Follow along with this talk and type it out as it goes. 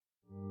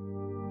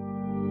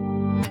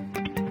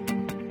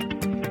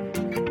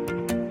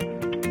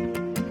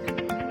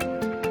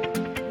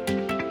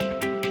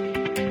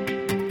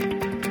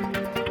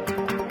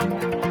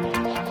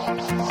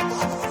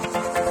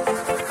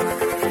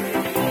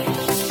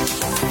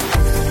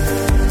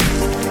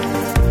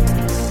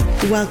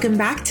Welcome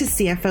back to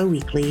CFO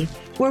Weekly,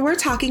 where we're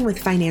talking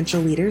with financial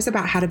leaders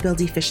about how to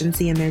build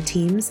efficiency in their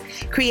teams,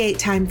 create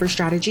time for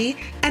strategy,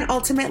 and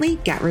ultimately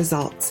get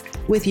results.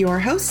 With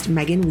your host,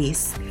 Megan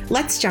Weiss.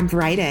 Let's jump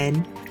right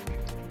in.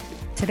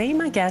 Today,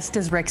 my guest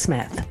is Rick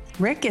Smith.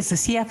 Rick is a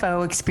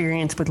CFO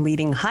experienced with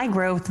leading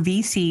high-growth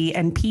VC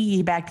and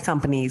PE-backed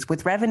companies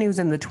with revenues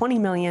in the $20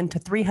 million to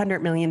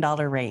 $300 million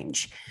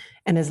range,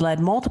 and has led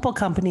multiple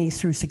companies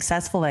through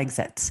successful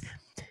exits.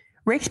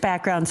 Rick's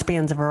background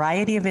spans a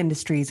variety of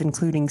industries,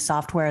 including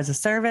software as a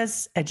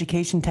service,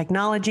 education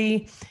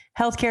technology,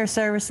 healthcare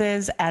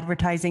services,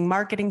 advertising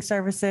marketing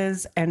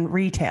services, and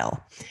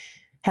retail.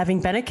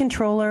 Having been a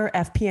controller,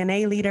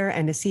 FP&A leader,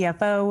 and a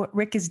CFO,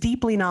 Rick is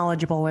deeply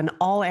knowledgeable in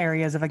all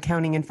areas of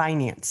accounting and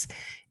finance,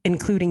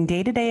 including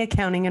day-to-day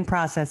accounting and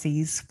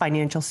processes,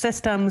 financial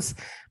systems,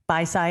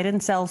 buy-side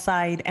and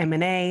sell-side,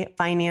 M&A,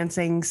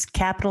 financings,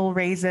 capital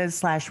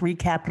raises /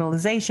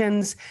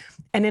 recapitalizations,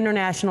 and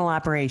international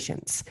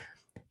operations.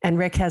 And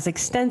Rick has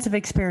extensive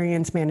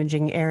experience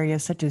managing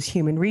areas such as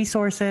human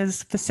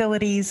resources,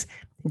 facilities,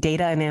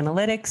 data and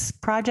analytics,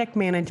 project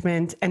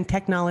management, and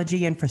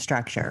technology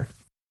infrastructure.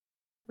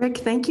 Rick,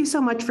 thank you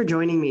so much for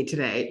joining me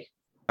today.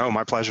 Oh,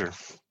 my pleasure.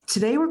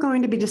 Today, we're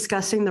going to be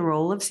discussing the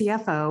role of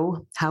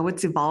CFO, how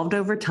it's evolved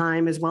over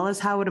time, as well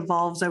as how it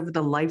evolves over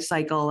the life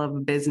cycle of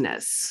a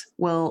business.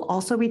 We'll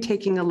also be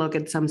taking a look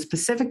at some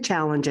specific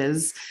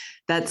challenges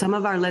that some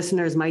of our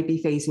listeners might be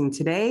facing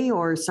today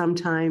or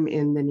sometime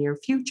in the near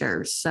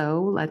future.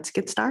 So let's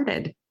get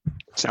started.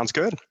 Sounds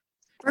good.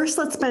 First,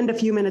 let's spend a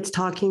few minutes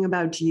talking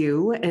about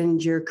you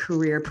and your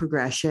career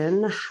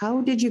progression.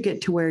 How did you get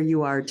to where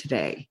you are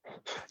today?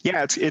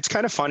 Yeah, it's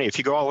kind of funny. If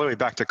you go all the way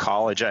back to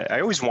college, I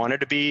always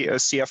wanted to be a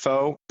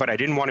CFO, but I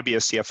didn't want to be a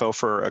CFO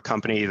for a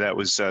company that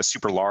was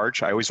super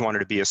large. I always wanted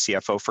to be a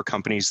CFO for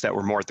companies that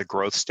were more at the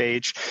growth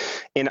stage.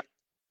 And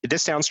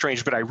this sounds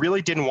strange, but I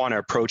really didn't want to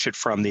approach it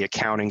from the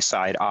accounting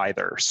side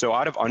either. So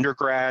out of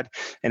undergrad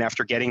and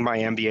after getting my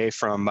MBA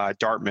from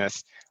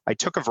Dartmouth, I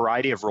took a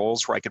variety of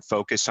roles where I could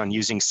focus on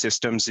using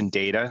systems and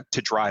data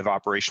to drive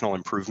operational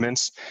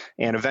improvements.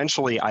 And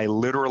eventually, I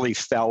literally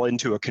fell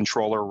into a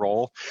controller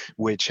role,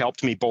 which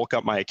helped me bulk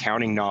up my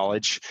accounting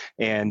knowledge.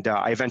 And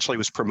I eventually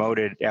was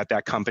promoted at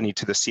that company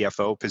to the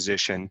CFO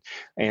position.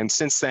 And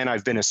since then,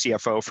 I've been a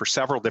CFO for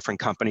several different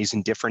companies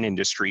in different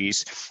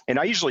industries. And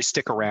I usually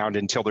stick around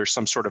until there's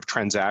some sort of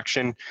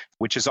transaction,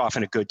 which is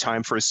often a good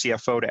time for a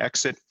CFO to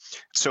exit.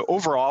 So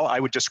overall,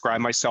 I would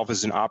describe myself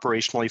as an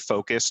operationally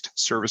focused,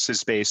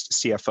 services-based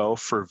CFO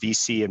for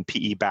VC and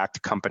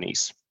PE-backed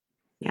companies.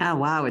 Yeah,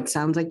 wow. It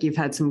sounds like you've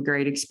had some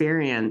great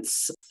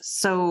experience.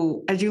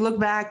 So as you look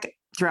back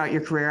throughout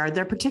your career, are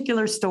there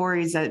particular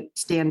stories that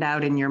stand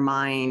out in your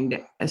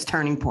mind as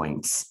turning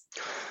points?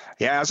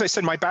 Yeah, as I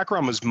said, my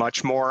background was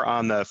much more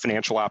on the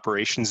financial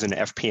operations and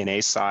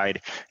FP&A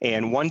side.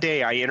 And one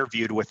day I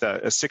interviewed with a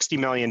 $60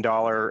 million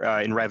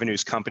in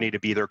revenues company to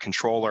be their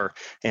controller.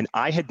 And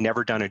I had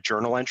never done a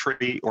journal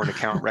entry or an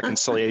account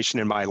reconciliation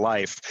in my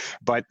life.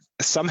 But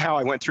somehow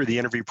I went through the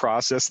interview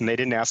process and they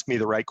didn't ask me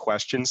the right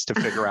questions to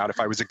figure out if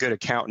I was a good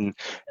accountant.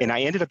 And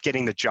I ended up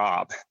getting the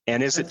job.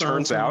 And as it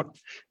turns out,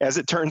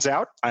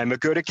 I'm a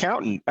good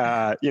accountant.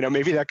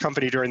 Maybe that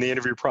company during the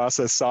interview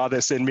process saw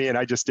this in me and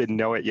I just didn't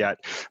know it yet.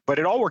 But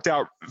it all worked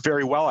out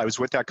very well. I was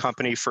with that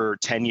company for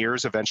 10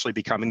 years, eventually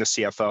becoming the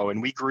CFO, and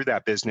we grew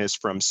that business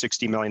from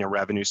 60 million in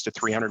revenues to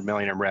 300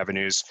 million in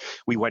revenues.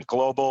 We went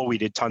global. We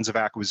did tons of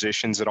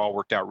acquisitions. It all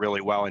worked out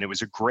really well, and it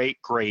was a great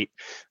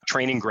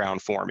training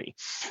ground for me.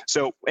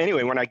 So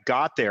anyway, when I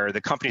got there,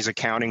 the company's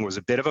accounting was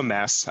a bit of a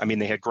mess. I mean,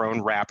 they had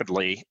grown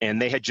rapidly,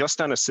 and they had just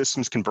done a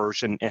systems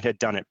conversion and had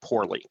done it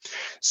poorly.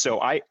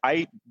 So I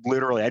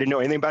didn't know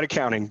anything about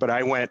accounting, but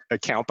I went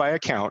account by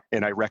account,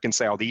 and I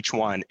reconciled each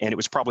one, and it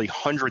was probably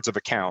hundreds of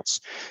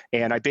accounts.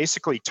 And I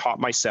basically taught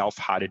myself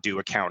how to do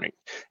accounting.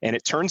 And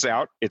it turns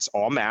out it's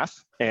all math.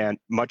 And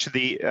much of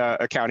the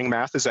accounting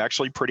math is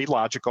actually pretty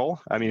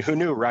logical. I mean, who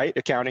knew, right?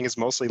 Accounting is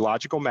mostly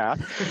logical math.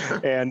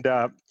 And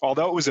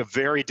although it was a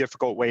very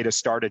difficult way to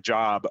start a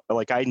job,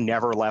 like I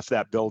never left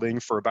that building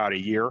for about a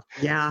year.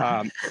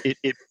 Yeah.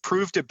 It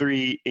proved to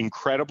be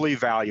incredibly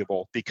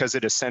valuable because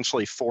it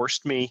essentially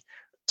forced me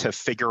to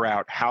figure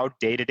out how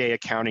day-to-day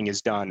accounting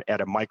is done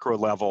at a micro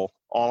level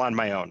all on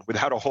my own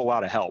without a whole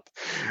lot of help.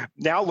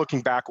 Now looking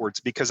backwards,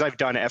 because I've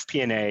done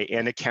FP&A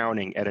and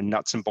accounting at a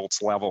nuts and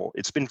bolts level,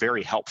 it's been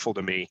very helpful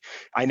to me.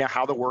 I know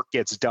how the work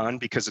gets done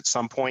because at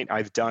some point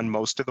I've done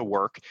most of the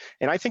work.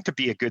 And I think to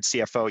be a good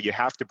CFO, you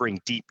have to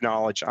bring deep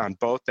knowledge on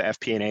both the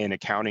FP&A and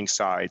accounting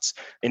sides.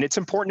 And it's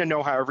important to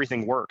know how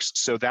everything works.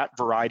 So that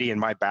variety in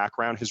my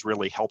background has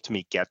really helped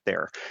me get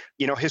there.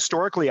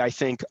 Historically, I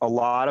think a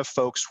lot of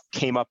folks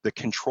came up the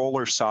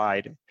controller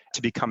side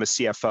to become a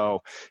CFO.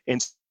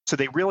 And so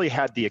they really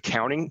had the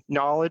accounting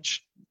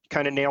knowledge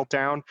kind of nailed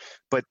down,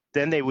 but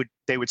then they would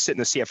sit in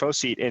the CFO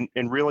seat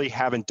and really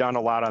haven't done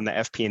a lot on the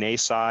FP&A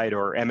side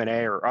or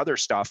M&A or other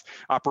stuff,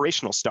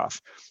 operational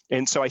stuff.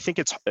 And so I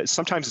think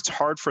sometimes it's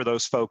hard for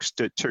those folks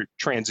to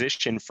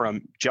transition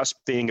from just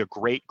being a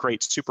great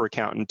super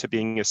accountant to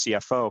being a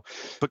CFO.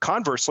 But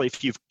conversely,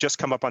 if you've just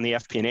come up on the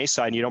FP&A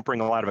side and you don't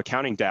bring a lot of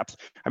accounting depth,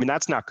 I mean,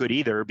 that's not good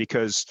either,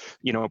 because,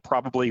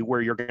 probably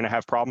where you're going to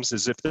have problems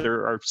is if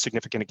there are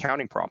significant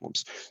accounting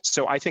problems.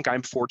 So I think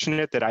I'm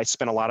fortunate that I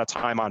spent a lot of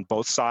time on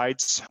both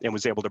sides and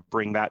was able to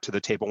bring that to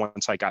the table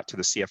once I got to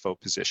the CFO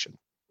position.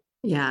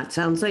 Yeah, it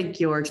sounds like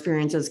your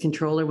experience as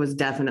controller was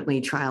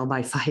definitely trial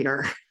by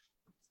fire.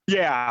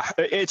 Yeah,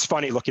 it's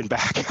funny looking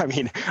back. I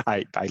mean,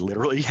 I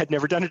literally had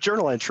never done a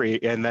journal entry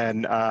and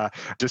then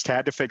just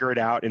had to figure it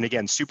out. And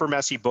again, super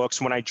messy books.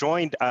 When I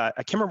joined, I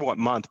can't remember what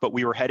month, but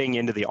we were heading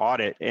into the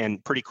audit,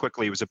 and pretty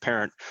quickly it was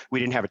apparent we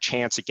didn't have a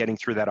chance at getting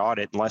through that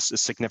audit unless a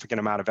significant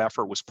amount of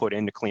effort was put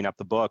in to clean up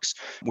the books,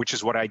 which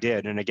is what I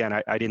did. And again,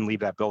 I didn't leave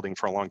that building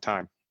for a long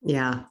time.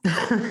 Yeah,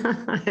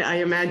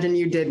 I imagine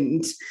you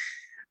didn't.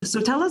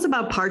 So tell us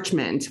about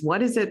Parchment.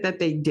 What is it that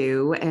they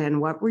do,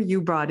 and what were you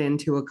brought in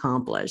to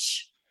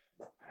accomplish?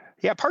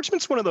 Yeah,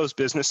 Parchment's one of those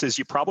businesses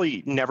you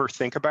probably never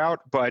think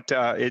about, but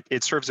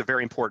it serves a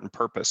very important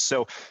purpose.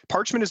 So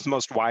Parchment is the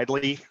most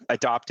widely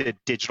adopted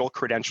digital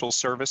credential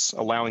service,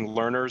 allowing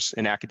learners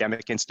in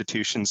academic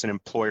institutions and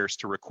employers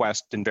to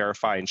request and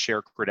verify and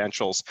share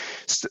credentials,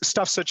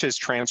 stuff such as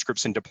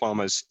transcripts and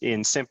diplomas,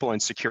 in simple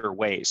and secure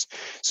ways.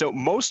 So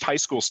most high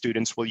school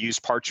students will use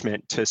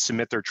Parchment to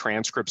submit their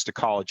transcripts to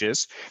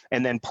colleges,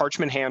 and then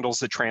Parchment handles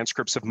the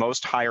transcripts of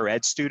most higher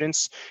ed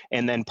students,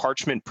 and then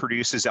Parchment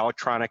produces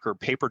electronic or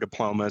paper diplomas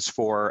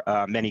for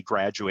many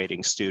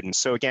graduating students.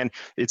 So again,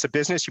 it's a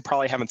business you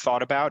probably haven't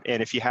thought about.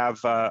 And if you have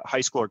high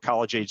school or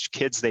college age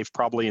kids, they've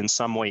probably in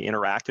some way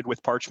interacted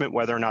with Parchment,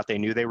 whether or not they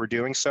knew they were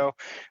doing so.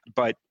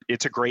 But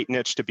it's a great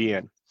niche to be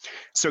in.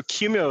 So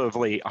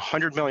cumulatively,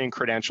 100 million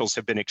credentials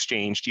have been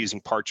exchanged using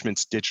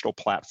Parchment's digital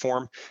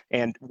platform.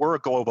 And we're a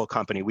global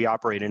company. We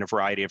operate in a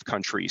variety of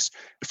countries.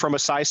 From a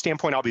size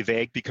standpoint, I'll be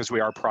vague because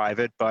we are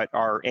private, but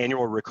our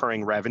annual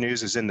recurring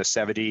revenues is in the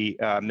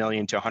 $70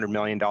 million to $100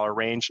 million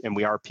range, and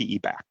we are PE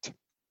backed.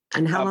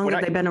 And how long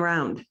have they been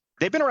around?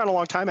 They've been around a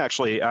long time,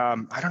 actually. I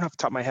don't know off the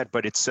top of my head,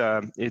 but it's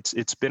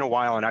been a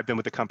while, and I've been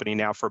with the company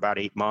now for about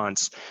 8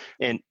 months.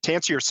 And to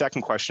answer your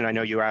second question, I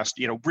know you asked,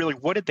 really,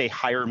 what did they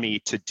hire me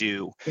to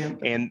do? Yeah.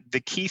 And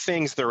the key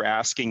things they're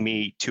asking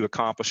me to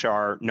accomplish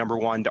are, number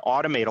one, to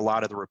automate a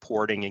lot of the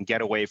reporting and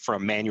get away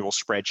from manual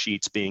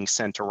spreadsheets being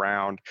sent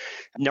around.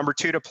 Number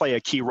two, to play a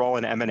key role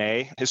in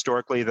M&A.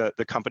 Historically,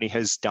 the company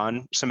has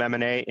done some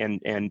M&A,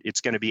 and it's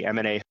going to be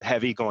M&A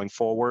heavy going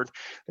forward.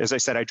 As I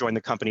said, I joined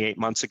the company 8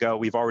 months ago.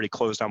 We've already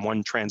closed on one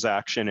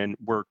transaction, and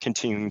we're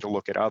continuing to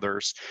look at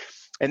others.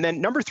 And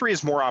then number three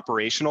is more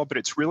operational, but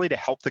it's really to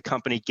help the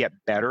company get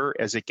better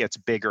as it gets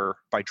bigger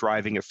by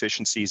driving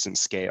efficiencies and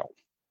scale.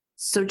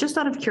 So just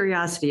out of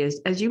curiosity,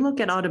 as you look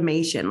at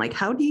automation, like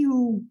how do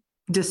you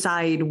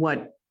decide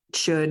what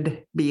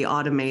should be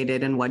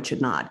automated and what should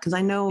not? Because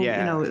I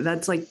know,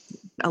 that's like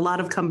a lot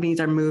of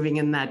companies are moving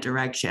in that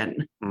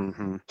direction.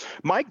 Mm-hmm.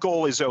 My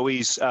goal is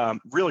always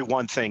really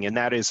one thing, and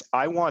that is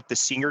I want the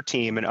senior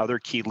team and other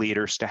key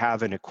leaders to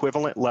have an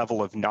equivalent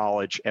level of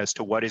knowledge as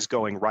to what is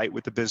going right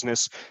with the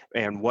business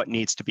and what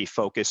needs to be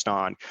focused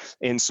on.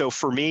 And so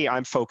for me,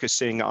 I'm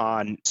focusing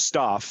on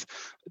stuff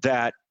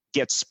that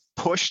gets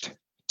pushed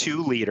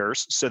to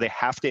leaders, so they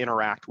have to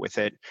interact with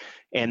it.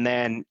 And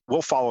then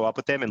we'll follow up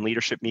with them in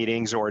leadership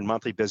meetings or in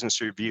monthly business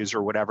reviews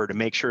or whatever to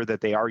make sure that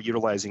they are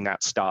utilizing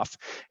that stuff.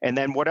 And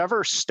then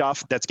whatever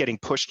stuff that's getting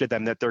pushed to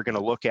them that they're going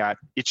to look at,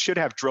 it should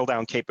have drill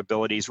down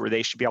capabilities where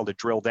they should be able to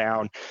drill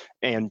down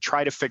and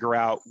try to figure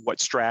out what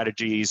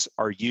strategies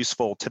are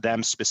useful to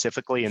them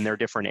specifically in their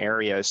different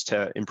areas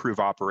to improve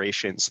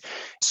operations.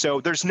 So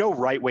there's no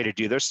right way to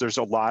do this. There's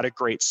a lot of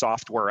great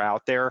software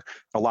out there.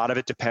 A lot of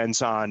it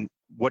depends on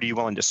what are you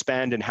willing to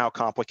spend and how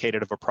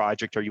complicated of a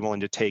project are you willing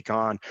to take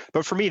on.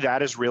 But for me,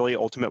 that is really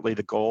ultimately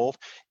the goal,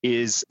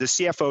 is the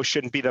CFO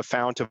shouldn't be the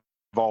fount of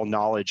all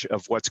knowledge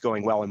of what's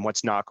going well and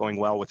what's not going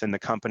well within the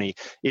company.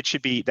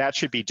 That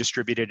should be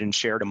distributed and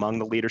shared among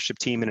the leadership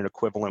team in an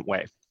equivalent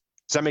way.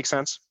 Does that make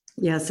sense?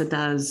 Yes, it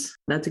does.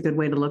 That's a good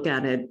way to look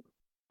at it.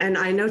 And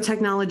I know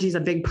technology is a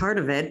big part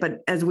of it,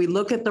 but as we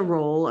look at the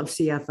role of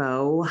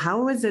CFO,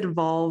 how has it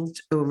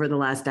evolved over the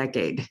last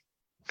decade?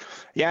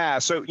 Yeah.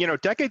 So,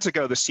 decades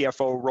ago, the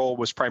CFO role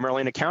was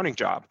primarily an accounting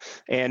job.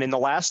 And in the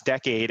last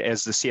decade,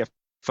 as the CFO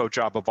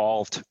job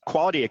evolved,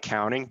 quality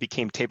accounting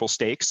became table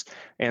stakes,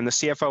 and the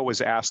CFO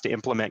was asked to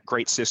implement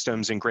great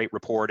systems and great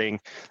reporting.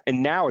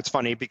 And now it's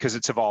funny because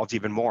it's evolved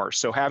even more.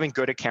 So having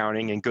good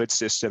accounting and good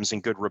systems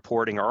and good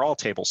reporting are all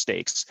table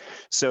stakes.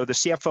 So the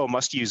CFO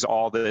must use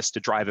all this to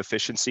drive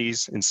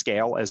efficiencies and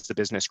scale as the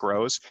business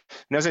grows.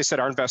 And as I said,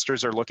 our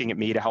investors are looking at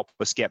me to help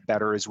us get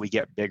better as we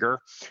get bigger.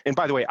 And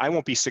by the way, I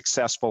won't be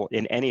successful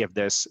in any of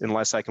this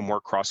unless I can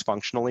work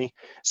cross-functionally.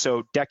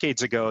 So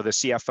decades ago, the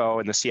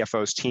CFO and the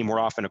CFO's team were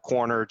off in a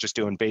corner counter, just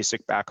doing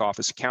basic back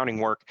office accounting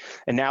work.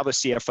 And now the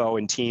CFO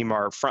and team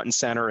are front and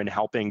center and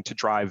helping to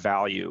drive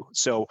value.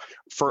 So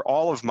for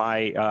all of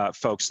my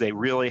folks, they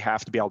really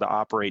have to be able to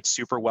operate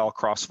super well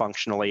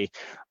cross-functionally.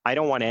 I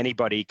don't want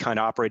anybody kind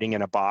of operating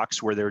in a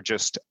box where they're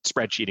just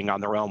spreadsheeting on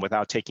their own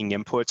without taking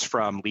inputs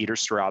from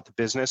leaders throughout the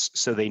business.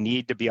 So they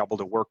need to be able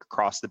to work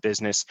across the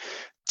business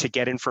to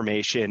get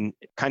information,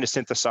 kind of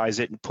synthesize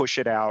it and push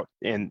it out.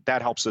 And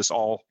that helps us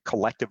all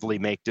collectively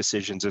make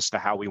decisions as to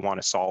how we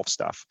want to solve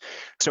stuff.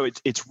 So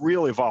it's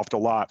really evolved a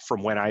lot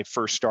from when I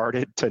first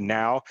started to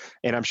now,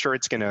 and I'm sure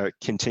it's going to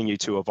continue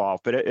to evolve.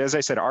 But as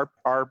I said,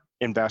 our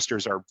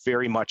investors are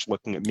very much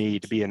looking at me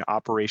to be an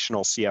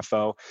operational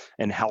CFO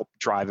and help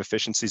drive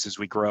efficiencies as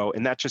we grow.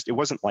 And it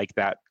wasn't like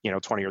that,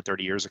 20 or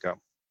 30 years ago.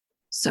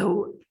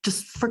 So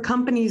just for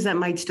companies that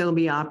might still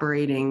be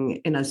operating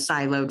in a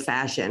siloed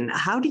fashion,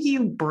 how do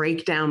you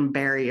break down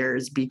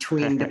barriers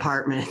between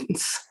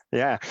departments?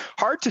 Yeah,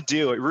 hard to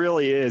do. It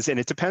really is. And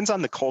it depends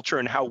on the culture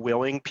and how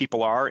willing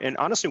people are. And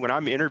honestly, when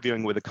I'm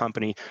interviewing with a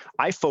company,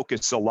 I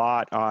focus a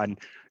lot on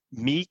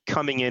me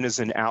coming in as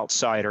an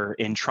outsider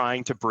and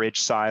trying to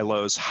bridge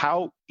silos.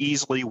 How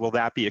easily will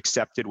that be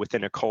accepted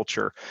within a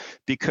culture?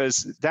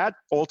 Because that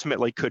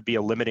ultimately could be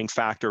a limiting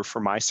factor for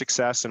my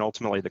success and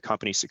ultimately the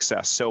company's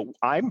success. So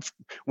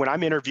when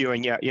I'm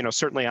interviewing,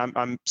 certainly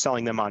I'm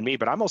selling them on me,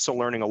 but I'm also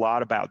learning a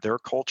lot about their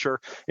culture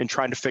and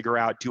trying to figure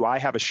out, do I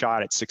have a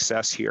shot at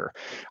success here?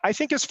 I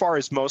think as far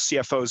as most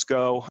CFOs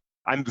go,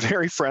 I'm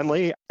very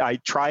friendly. I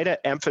try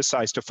to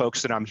emphasize to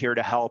folks that I'm here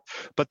to help.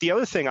 But the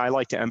other thing I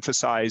like to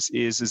emphasize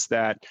is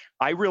that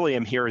I really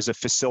am here as a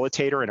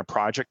facilitator and a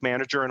project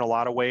manager in a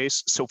lot of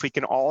ways. So if we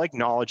can all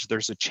acknowledge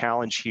there's a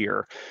challenge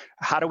here,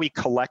 how do we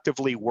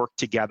collectively work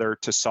together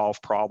to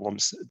solve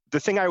problems? The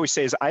thing I always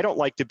say is I don't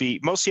like to be,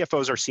 most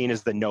CFOs are seen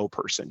as the no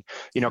person.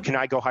 Can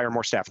I go hire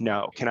more staff?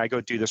 No. Can I go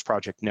do this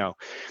project? No.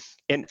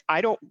 And I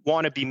don't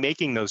want to be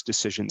making those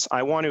decisions.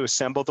 I want to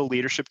assemble the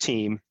leadership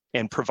team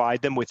and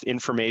provide them with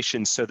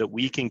information so that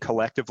we can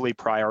collectively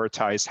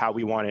prioritize how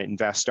we want to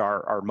invest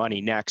our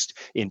money next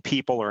in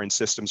people or in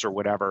systems or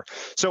whatever.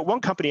 So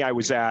one company I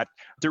was at,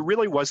 there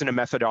really wasn't a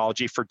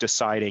methodology for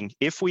deciding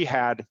if we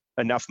had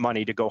enough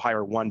money to go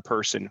hire one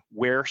person,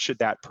 where should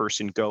that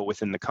person go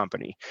within the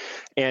company?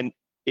 And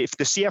if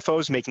the CFO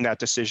is making that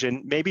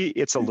decision, maybe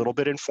it's a little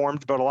bit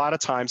informed, but a lot of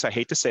times, I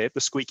hate to say it,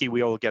 the squeaky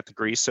wheel will get the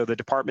grease. So the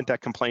department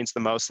that complains the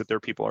most that their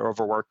people are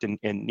overworked and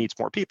needs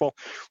more people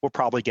will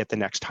probably get the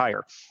next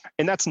hire.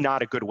 And that's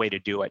not a good way to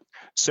do it.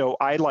 So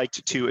I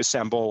liked to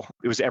assemble,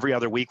 it was every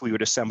other week, we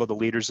would assemble the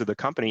leaders of the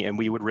company and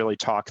we would really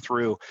talk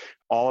through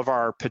all of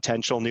our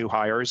potential new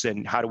hires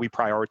and how do we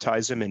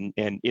prioritize them,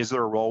 and is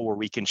there a role where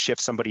we can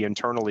shift somebody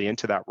internally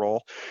into that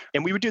role?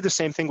 And we would do the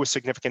same thing with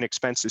significant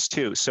expenses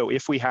too. So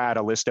if we had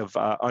a list of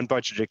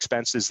unbudgeted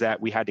expenses that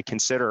we had to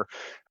consider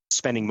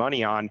spending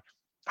money on,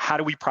 how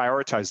do we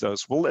prioritize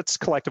those? Well, let's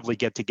collectively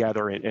get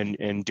together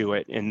and do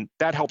it. And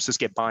that helps us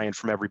get buy-in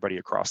from everybody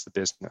across the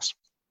business.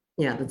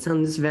 Yeah, that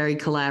sounds very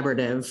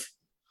collaborative.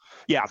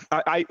 Yeah,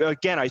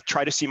 I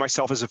try to see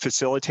myself as a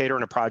facilitator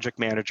and a project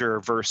manager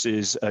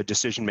versus a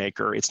decision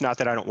maker. It's not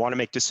that I don't want to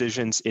make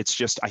decisions. It's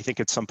just, I think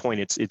at some point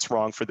it's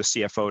wrong for the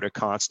CFO to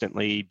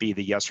constantly be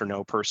the yes or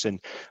no person,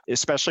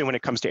 especially when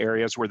it comes to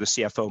areas where the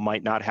CFO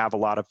might not have a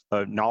lot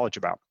of knowledge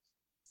about.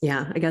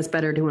 Yeah, I guess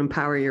better to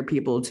empower your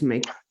people to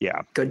make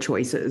good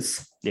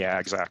choices. Yeah,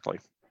 exactly.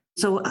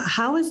 So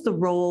how is the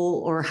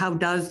role, or how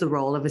does the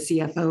role of a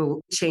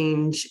CFO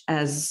change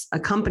as a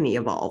company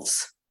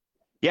evolves?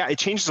 Yeah, it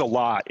changes a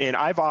lot. And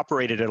I've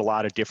operated at a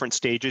lot of different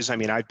stages. I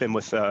mean, I've been a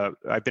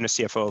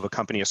CFO of a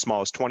company as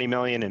small as 20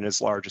 million and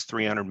as large as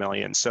 300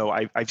 million. So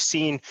I've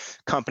seen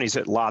companies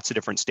at lots of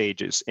different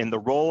stages, and the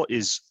role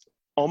is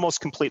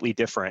almost completely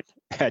different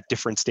at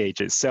different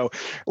stages. So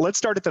let's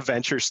start at the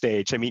venture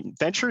stage. I mean,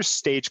 venture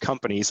stage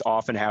companies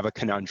often have a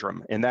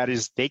conundrum, and that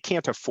is they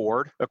can't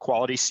afford a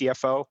quality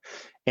CFO,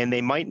 and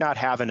they might not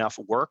have enough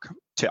work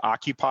to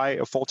occupy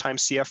a full-time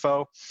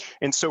CFO.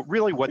 And so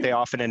really what they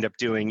often end up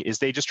doing is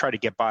they just try to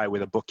get by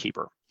with a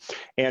bookkeeper.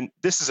 And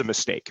this is a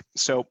mistake.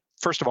 So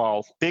first of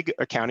all, big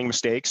accounting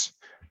mistakes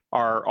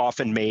are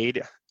often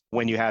made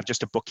when you have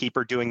just a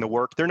bookkeeper doing the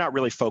work. They're not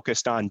really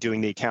focused on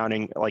doing the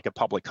accounting like a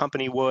public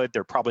company would.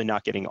 They're probably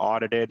not getting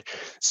audited.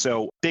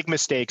 So big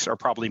mistakes are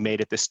probably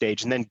made at this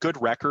stage. And then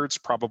good records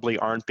probably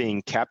aren't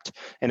being kept.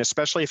 And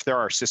especially if there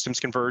are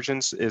systems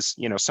conversions,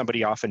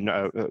 somebody often,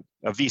 a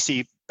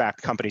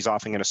VC-backed company is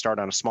often going to start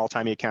on a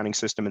small-time accounting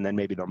system, and then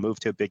maybe they'll move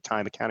to a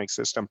big-time accounting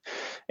system.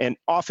 And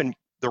often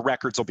the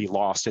records will be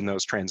lost in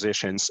those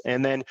transitions.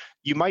 And then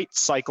you might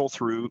cycle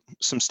through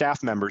some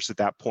staff members at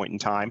that point in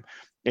time.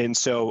 And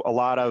so a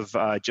lot of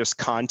just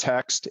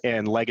context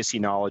and legacy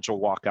knowledge will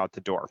walk out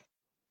the door.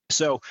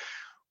 So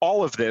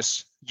all of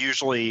this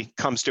usually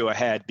comes to a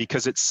head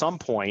because at some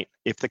point,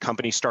 if the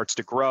company starts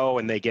to grow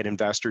and they get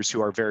investors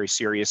who are very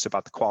serious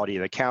about the quality of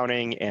the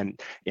accounting, and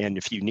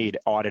if you need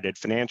audited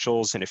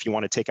financials, and if you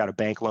want to take out a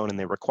bank loan and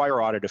they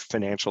require audited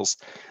financials,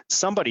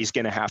 somebody's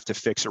going to have to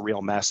fix a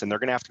real mess, and they're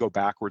going to have to go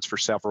backwards for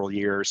several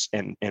years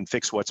and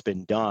fix what's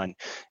been done.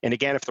 And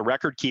again, if the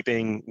record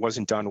keeping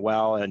wasn't done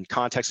well and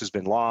context has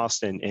been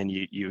lost, and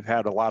you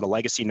had a lot of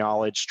legacy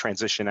knowledge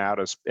transition out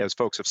as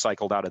folks have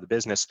cycled out of the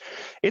business,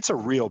 it's a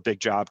real big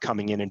job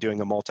coming in and doing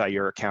a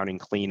multi-year accounting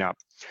cleanup.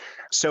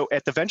 So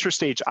at the venture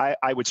stage,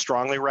 I would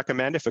strongly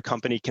recommend, if a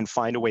company can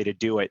find a way to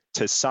do it,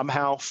 to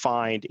somehow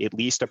find at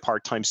least a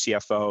part-time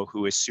CFO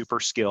who is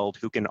super skilled,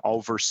 who can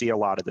oversee a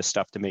lot of this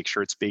stuff to make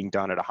sure it's being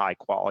done at a high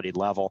quality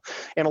level.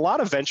 And a lot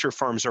of venture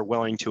firms are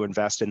willing to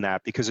invest in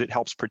that because it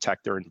helps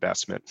protect their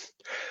investment.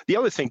 The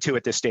other thing too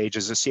at this stage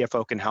is the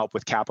CFO can help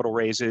with capital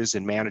raises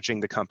and managing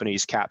the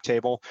company's cap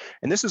table.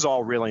 And this is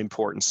all really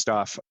important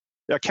stuff.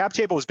 A cap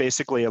table is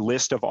basically a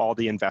list of all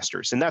the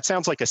investors. And that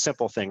sounds like a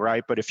simple thing,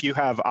 right? But if you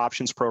have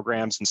options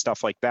programs and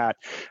stuff like that,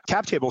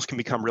 cap tables can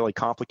become really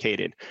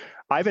complicated.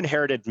 I've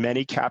inherited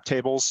many cap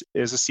tables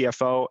as a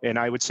CFO, and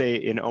I would say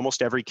in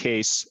almost every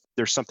case,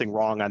 there's something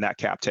wrong on that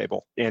cap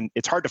table, and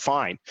it's hard to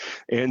find.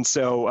 And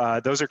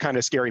so those are kind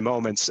of scary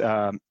moments.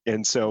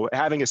 And so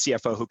having a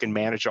CFO who can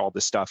manage all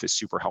this stuff is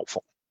super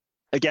helpful.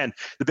 Again,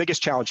 the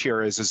biggest challenge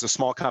here is a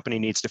small company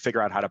needs to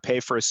figure out how to pay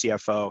for a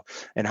CFO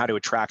and how to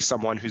attract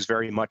someone who's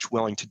very much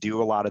willing to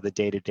do a lot of the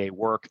day-to-day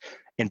work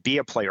and be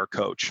a player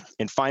coach.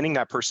 And finding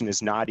that person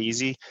is not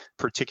easy,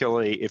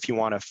 particularly if you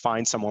want to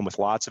find someone with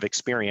lots of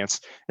experience,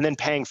 and then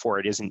paying for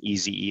it isn't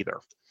easy either.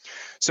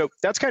 So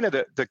that's kind of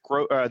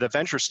the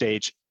venture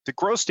stage. The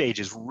growth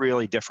stage is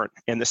really different,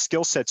 and the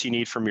skill sets you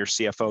need from your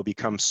CFO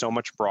become so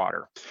much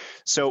broader.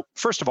 So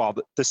first of all,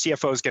 the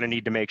CFO is going to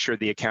need to make sure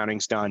the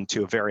accounting's done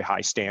to a very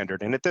high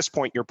standard. And at this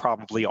point, you're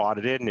probably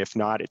audited, and if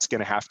not, you're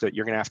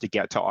going to have to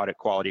get to audit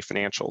quality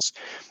financials.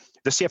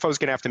 The CFO is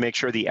going to have to make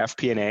sure the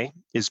FP&A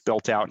is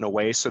built out in a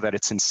way so that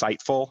it's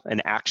insightful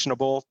and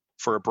actionable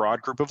for a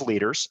broad group of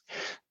leaders.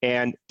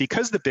 And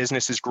because the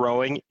business is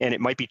growing and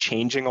it might be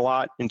changing a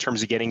lot in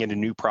terms of getting into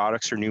new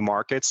products or new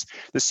markets,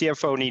 the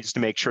CFO needs to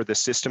make sure the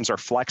systems are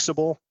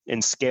flexible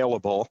and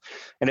scalable.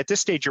 And at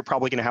this stage, you're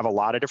probably going to have a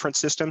lot of different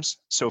systems.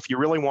 So if you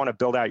really want to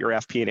build out your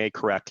FP&A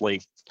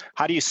correctly,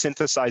 how do you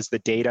synthesize the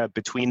data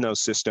between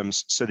those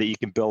systems so that you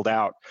can build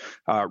out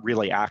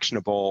really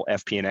actionable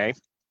FP&A?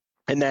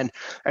 And then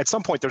at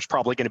some point, there's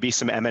probably going to be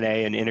some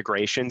M&A and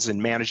integrations,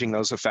 and managing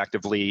those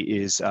effectively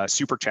is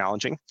super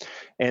challenging.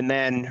 And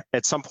then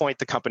at some point,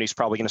 the company's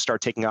probably going to start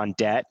taking on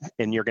debt,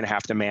 and you're going to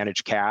have to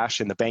manage cash,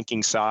 and the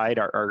banking side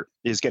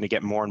is going to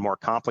get more and more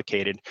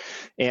complicated.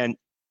 And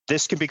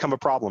this can become a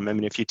problem. I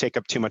mean, if you take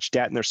up too much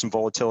debt and there's some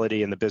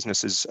volatility in the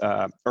business's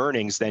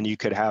earnings, then you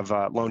could have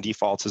loan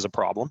defaults as a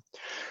problem.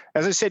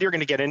 As I said, you're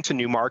going to get into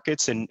new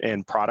markets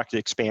and product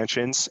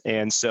expansions.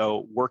 And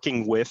so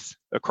working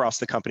across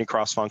the company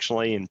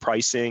cross-functionally in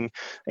pricing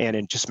and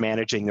in just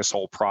managing this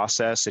whole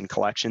process and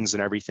collections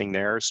and everything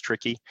there is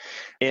tricky.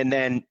 And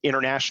then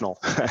international.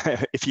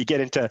 If you get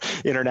into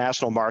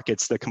international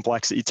markets, the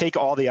complexity, you take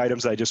all the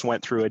items I just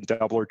went through and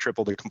double or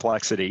triple the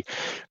complexity.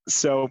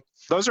 So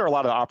those are a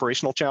lot of the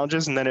operational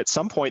challenges. And then at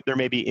some point, there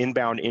may be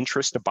inbound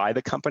interest to buy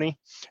the company.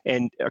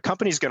 And a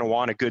company is going to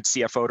want a good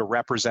CFO to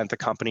represent the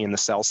company in the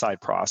sell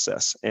side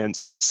process. And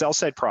sell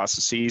side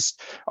processes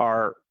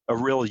are a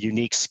real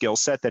unique skill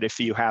set that if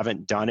you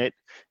haven't done it,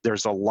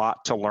 there's a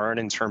lot to learn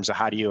in terms of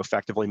how do you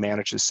effectively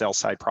manage the sell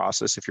side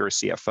process if you're a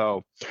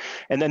CFO.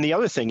 And then the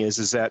other thing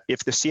is that if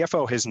the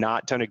CFO has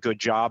not done a good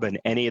job in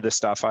any of the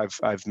stuff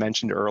I've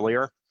mentioned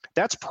earlier,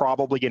 that's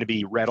probably going to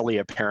be readily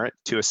apparent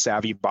to a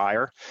savvy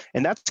buyer.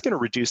 And that's going to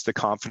reduce the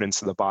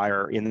confidence of the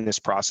buyer in this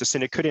process,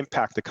 and it could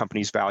impact the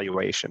company's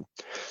valuation.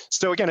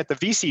 So again, at the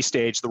VC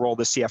stage, the role of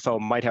the CFO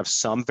might have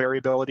some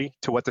variability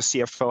to what the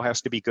CFO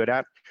has to be good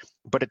at.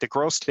 But at the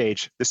growth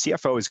stage, the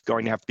CFO is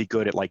going to have to be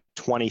good at like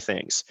 20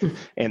 things.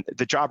 And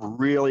the job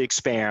really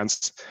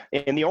expands.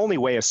 And the only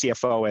way a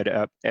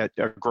CFO at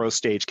a growth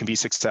stage can be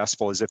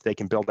successful is if they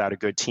can build out a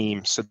good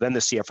team. So then the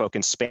CFO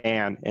can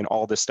span and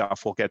all this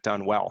stuff will get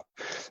done well.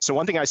 So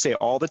one thing I say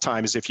all the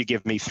time is if you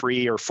give me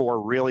 3 or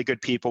 4 really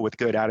good people with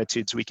good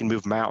attitudes, we can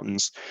move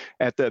mountains.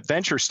 At the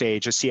venture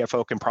stage, a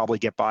CFO can probably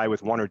get by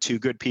with 1 or 2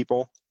 good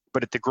people.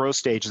 But at the growth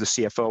stage, the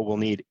CFO will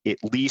need at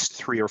least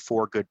 3 or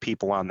 4 good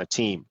people on the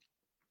team.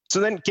 So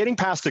then getting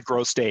past the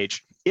growth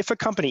stage, if a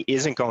company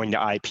isn't going to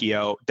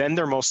IPO, then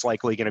they're most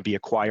likely going to be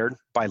acquired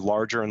by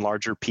larger and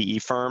larger PE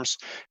firms.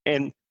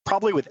 And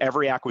probably with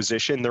every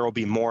acquisition, there will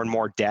be more and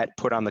more debt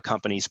put on the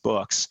company's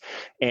books.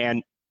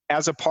 And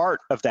as a part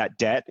of that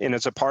debt and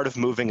as a part of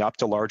moving up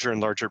to larger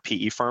and larger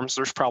PE firms,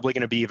 there's probably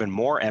going to be even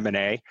more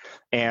M&A,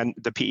 and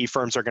the PE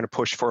firms are going to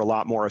push for a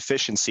lot more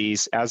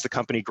efficiencies as the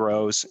company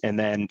grows and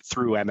then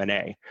through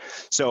M&A.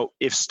 So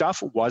if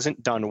stuff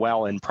wasn't done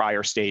well in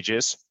prior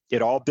stages,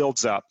 it all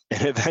builds up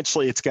and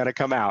eventually it's going to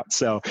come out.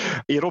 So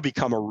it'll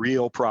become a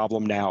real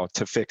problem now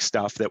to fix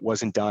stuff that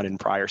wasn't done in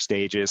prior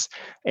stages,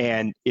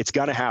 and it's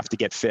going to have to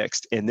get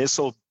fixed. And this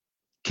will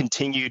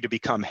continue to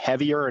become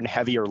heavier and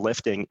heavier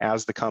lifting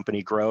as the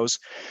company grows,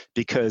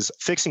 because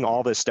fixing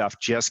all this stuff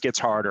just gets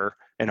harder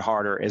and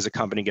harder as a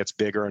company gets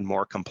bigger and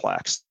more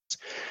complex.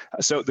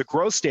 So the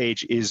growth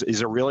stage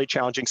is a really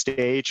challenging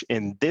stage,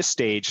 and this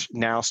stage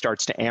now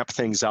starts to amp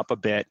things up a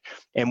bit.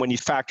 And when you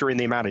factor in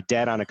the amount of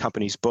debt on a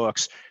company's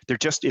books, there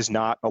just is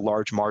not a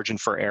large margin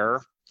for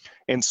error.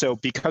 And so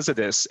because of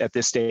this, at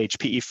this stage,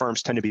 PE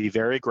firms tend to be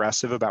very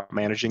aggressive about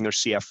managing their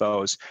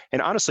CFOs.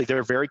 And honestly,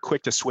 they're very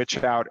quick to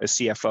switch out a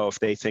CFO if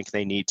they think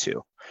they need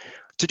to.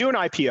 To do an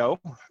IPO,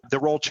 the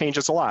role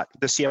changes a lot.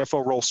 The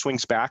CFO role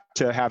swings back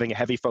to having a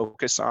heavy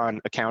focus on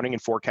accounting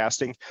and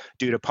forecasting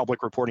due to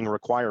public reporting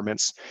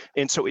requirements.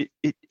 And so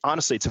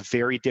honestly, it's a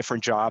very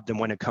different job than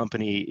when a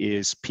company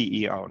is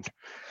PE owned.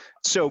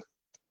 So,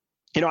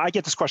 I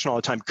get this question all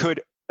the time.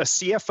 Could a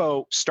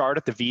CFO start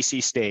at the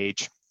VC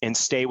stage and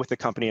stay with the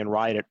company and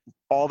ride it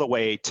all the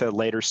way to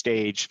later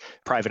stage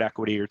private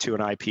equity or to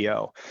an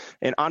IPO?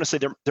 And honestly,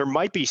 there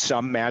might be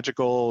some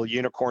magical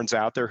unicorns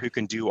out there who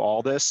can do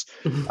all this,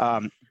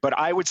 but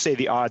I would say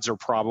the odds are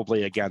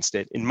probably against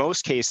it. In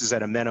most cases,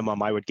 at a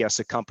minimum, I would guess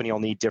a company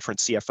will need different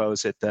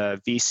CFOs at the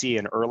VC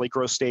and early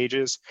growth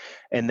stages,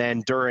 and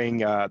then during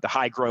the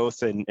high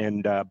growth and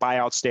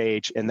buyout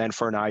stage, and then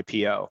for an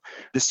IPO.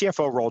 The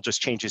CFO role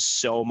just changes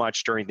so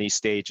much during these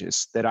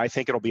stages that I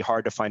think it'll be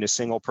hard to find a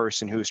single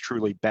person who is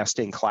truly best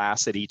in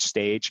class at each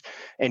stage.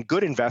 And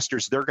good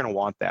investors, they're going to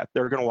want that.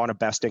 They're going to want a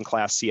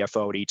best-in-class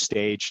CFO at each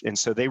stage. And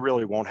so they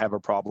really won't have a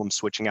problem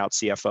switching out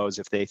CFOs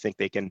if they think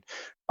they can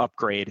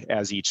upgrade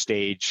as each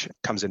stage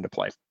comes into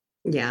play.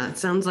 Yeah, it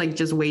sounds like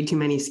just way too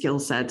many skill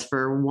sets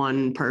for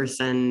one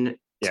person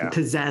to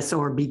possess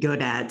or be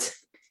good at.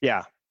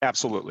 Yeah,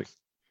 absolutely.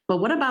 But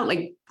what about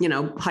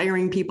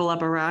hiring people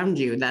up around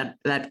you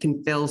that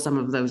can fill some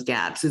of those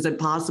gaps? Is it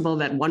possible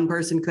that one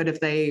person could,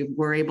 if they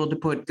were able to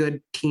put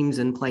good teams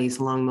in place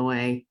along the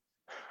way?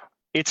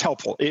 It's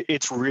helpful.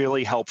 It's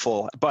really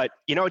helpful. But,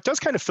 it does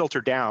kind of filter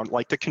down.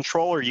 Like the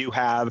controller you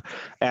have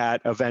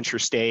at a venture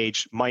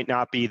stage might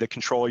not be the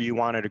controller you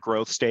want at a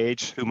growth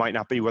stage, who might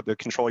not be what the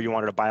controller you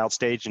want at a buyout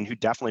stage, and who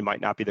definitely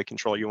might not be the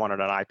controller you want at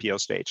an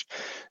IPO stage.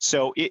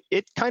 So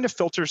it kind of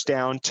filters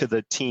down to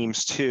the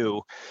teams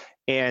too.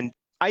 And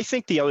I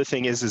think the other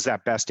thing is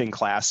that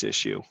best-in-class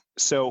issue.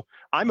 So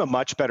I'm a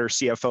much better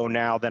CFO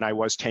now than I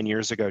was 10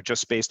 years ago,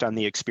 just based on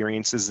the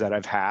experiences that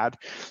I've had.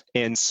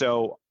 And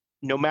so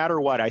no matter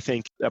what, I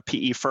think a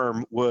PE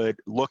firm would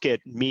look at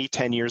me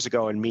 10 years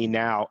ago and me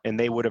now, and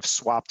they would have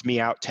swapped me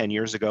out 10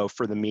 years ago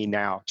for the me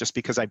now, just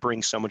because I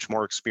bring so much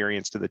more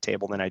experience to the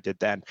table than I did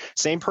then.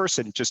 Same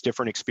person, just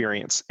different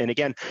experience. And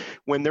again,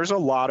 when there's a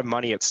lot of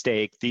money at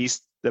stake,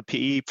 the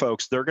PE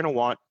folks, they're going to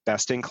want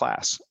best in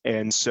class.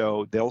 And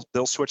so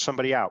they'll switch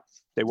somebody out.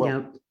 They will.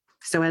 Yep.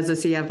 So as a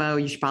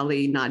CFO, you should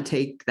probably not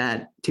take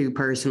that too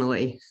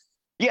personally.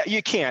 Yeah,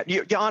 you can't.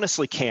 You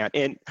honestly can't.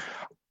 And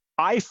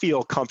I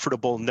feel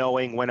comfortable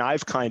knowing when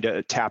I've kind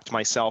of tapped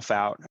myself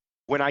out.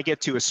 When I get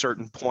to a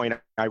certain point,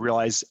 I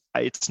realize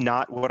it's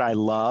not what I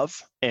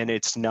love and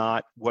it's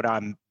not what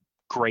I'm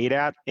great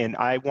at. And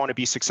I want to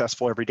be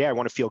successful every day. I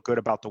want to feel good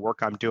about the work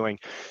I'm doing.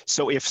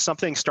 So if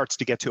something starts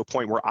to get to a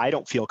point where I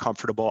don't feel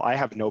comfortable, I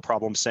have no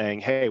problem saying,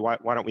 hey, why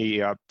don't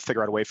we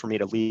figure out a way for me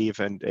to leave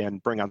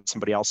and bring on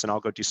somebody else, and I'll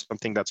go do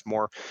something that's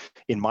more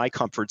in my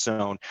comfort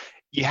zone.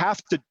 You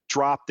have to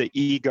drop the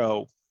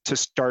ego to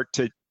start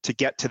to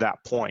get to that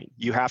point.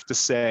 You have to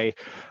say,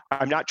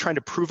 I'm not trying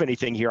to prove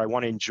anything here. I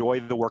want to enjoy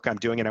the work I'm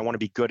doing, and I want to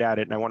be good at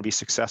it, and I want to be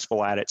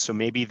successful at it. So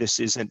maybe this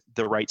isn't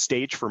the right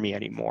stage for me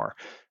anymore.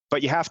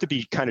 But you have to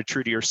be kind of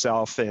true to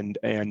yourself and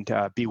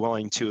be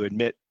willing to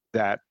admit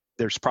that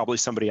there's probably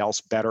somebody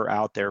else better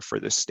out there for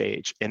this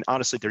stage. And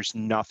honestly, there's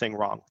nothing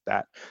wrong with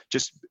that.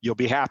 Just you'll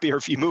be happier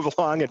if you move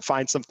along and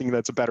find something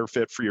that's a better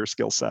fit for your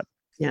skill set.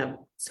 Yeah,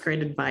 it's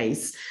great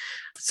advice.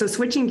 So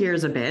switching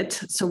gears a bit.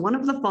 So one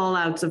of the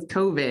fallouts of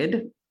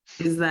COVID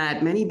is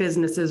that many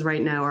businesses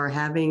right now are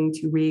having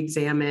to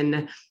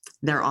re-examine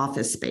their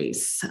office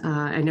space.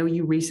 I know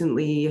you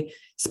recently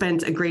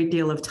spent a great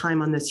deal of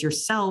time on this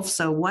yourself.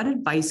 So what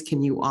advice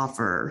can you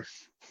offer?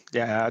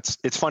 Yeah,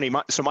 it's funny.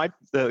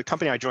 The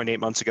company I joined 8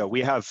 months ago,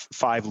 we have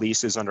 5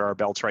 leases under our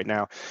belts right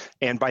now.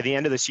 And by the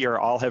end of this year,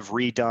 I'll have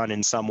redone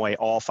in some way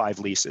all 5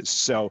 leases.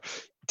 So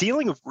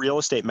dealing with real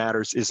estate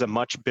matters is a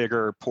much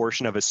bigger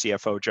portion of a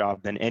CFO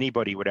job than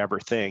anybody would ever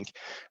think.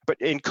 But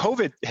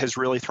COVID has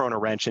really thrown a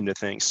wrench into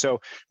things. So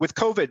with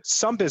COVID,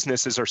 some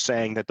businesses are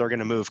saying that they're going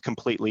to move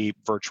completely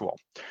virtual.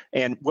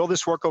 And will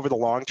this work over the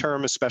long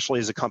term, especially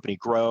as a company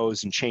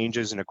grows and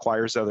changes and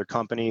acquires other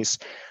companies?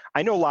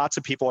 I know lots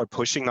of people are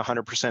pushing the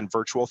 100%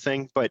 virtual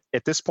thing, but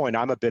at this point,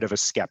 I'm a bit of a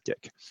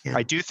skeptic. Yeah.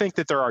 I do think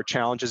that there are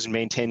challenges in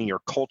maintaining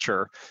your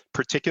culture,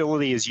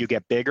 particularly as you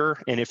get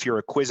bigger and if you're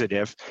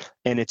acquisitive.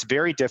 And it's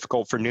very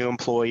difficult for new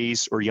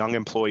employees or young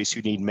employees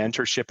who need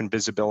mentorship and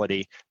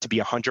visibility to be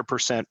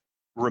 100%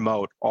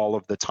 remote all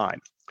of the time.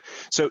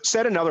 So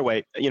said another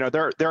way,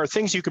 there are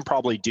things you can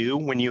probably do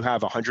when you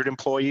have 100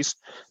 employees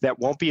that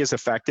won't be as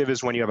effective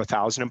as when you have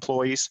 1,000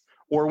 employees,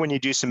 or when you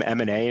do some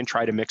M&A and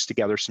try to mix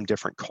together some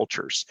different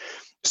cultures.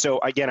 So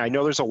again, I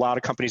know there's a lot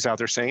of companies out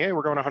there saying, hey,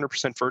 we're going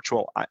 100%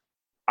 virtual.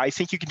 I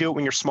think you can do it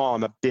when you're small.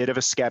 I'm a bit of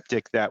a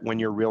skeptic that when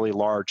you're really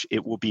large,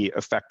 it will be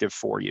effective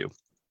for you.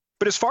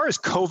 But as far as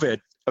COVID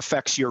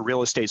affects your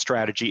real estate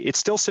strategy, it's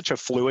still such a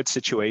fluid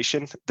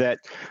situation that,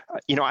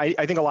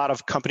 I think a lot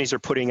of companies are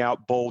putting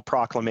out bold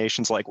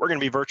proclamations like, we're going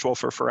to be virtual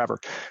for forever.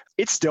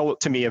 It's still,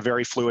 to me, a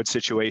very fluid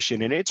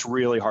situation, and it's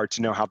really hard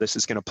to know how this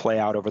is going to play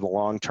out over the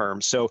long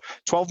term. So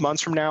 12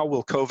 months from now,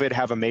 will COVID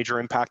have a major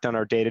impact on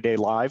our day-to-day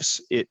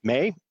lives? It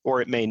may,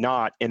 or it may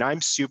not. And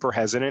I'm super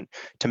hesitant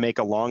to make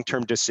a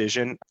long-term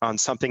decision on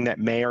something that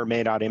may or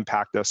may not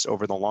impact us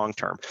over the long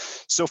term.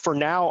 So for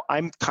now,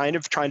 I'm kind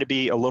of trying to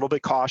be a little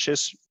bit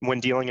cautious when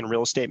dealing in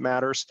real estate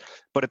matters.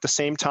 But at the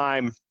same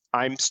time,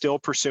 I'm still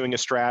pursuing a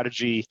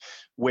strategy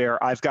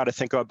where I've got to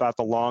think about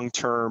the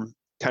long-term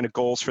kind of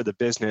goals for the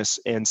business.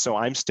 And so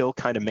I'm still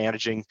kind of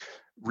managing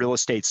real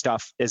estate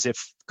stuff as if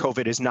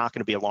COVID is not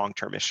going to be a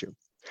long-term issue.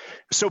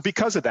 So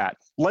because of that,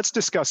 let's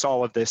discuss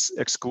all of this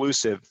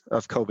exclusive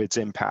of COVID's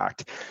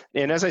impact.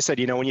 And as I said,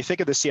 when you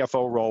think of the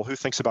CFO role, who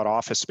thinks about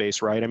office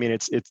space, right? I mean,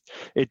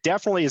 it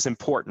definitely is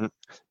important,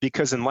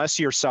 because unless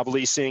you're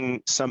subleasing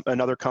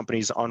another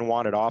company's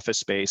unwanted office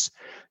space,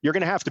 you're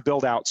going to have to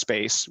build out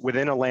space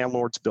within a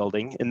landlord's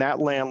building, and that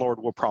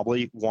landlord will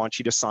probably want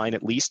you to sign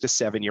at least a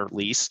 7-year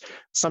lease.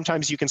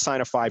 Sometimes you can sign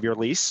a 5-year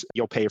lease.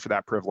 You'll pay for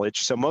that privilege.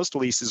 So most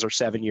leases are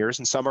 7 years,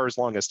 and some are as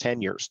long as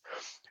 10 years.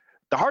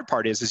 The hard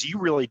part is you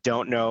really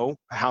don't know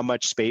how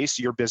much space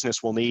your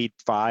business will need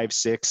 5,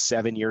 6,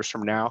 7 years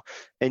from now.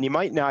 And you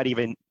might not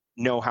even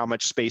know how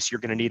much space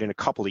you're going to need in a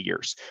couple of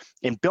years.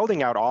 And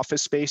building out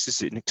office space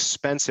is an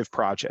expensive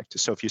project.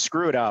 So if you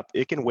screw it up,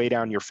 it can weigh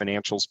down your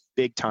financials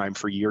big time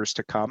for years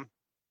to come.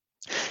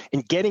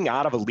 And getting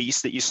out of a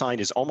lease that you signed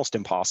is almost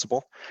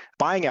impossible.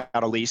 Buying out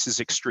a lease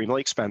is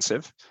extremely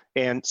expensive,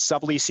 and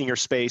subleasing your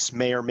space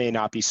may or may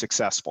not be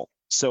successful.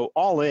 So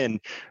all in,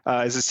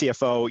 as a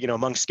CFO,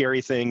 among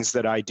scary things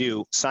that I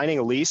do, signing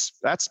a lease,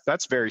 that's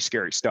very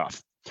scary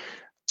stuff.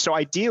 So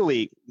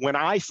ideally, when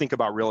I think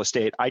about real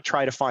estate, I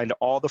try to find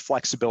all the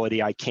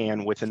flexibility I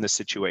can within the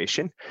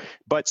situation.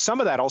 But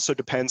some of that also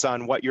depends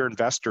on what your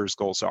investors'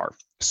 goals are.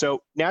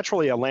 So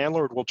naturally, a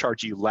landlord will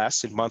charge you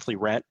less in monthly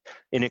rent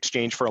in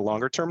exchange for a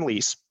longer-term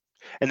lease.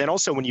 And then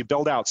also when you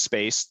build out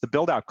space, the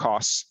build-out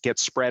costs get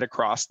spread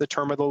across the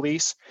term of the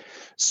lease.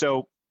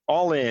 So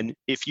all in,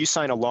 if you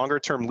sign a longer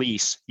term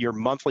lease, your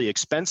monthly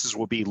expenses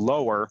will be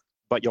lower,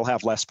 but you'll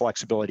have less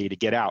flexibility to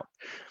get out.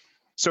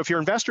 So if your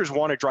investors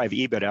want to drive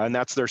EBITDA and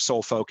that's their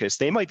sole focus,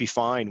 they might be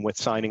fine with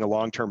signing a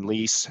long-term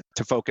lease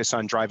to focus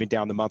on driving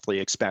down the monthly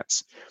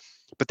expense.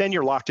 But then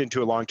you're locked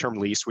into a long-term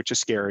lease, which is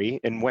scary.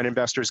 And when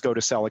investors go to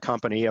sell a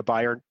company, a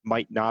buyer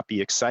might not be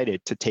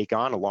excited to take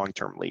on a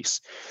long-term lease.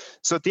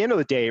 So at the end of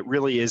the day, it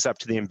really is up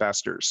to the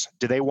investors.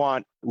 Do they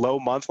want low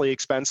monthly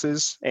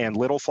expenses and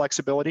little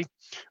flexibility,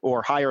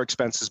 or higher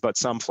expenses but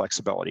some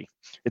flexibility?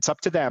 It's up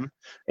to them.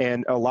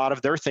 And a lot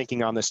of their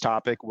thinking on this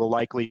topic will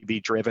likely be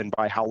driven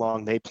by how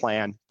long they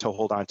plan to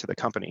hold on to the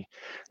company.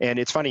 And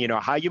it's funny,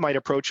 how you might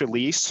approach a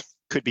lease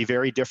could be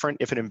very different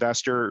if an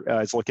investor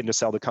is looking to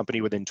sell the company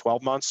within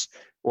 12 months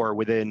or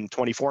within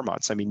 24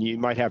 months. I mean, you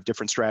might have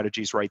different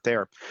strategies right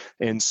there.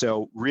 And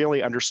so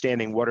really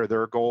understanding what are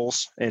their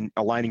goals and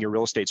aligning your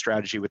real estate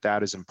strategy with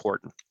that is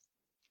important.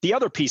 The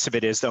other piece of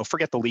it is, though,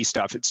 forget the lease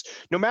stuff. It's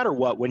no matter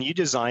what, when you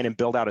design and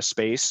build out a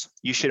space,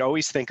 you should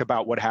always think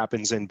about what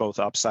happens in both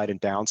upside and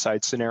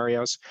downside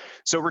scenarios.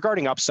 So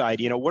regarding upside,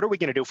 what are we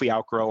going to do if we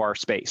outgrow our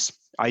space?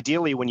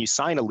 Ideally, when you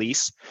sign a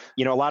lease,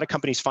 a lot of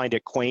companies find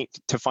it quaint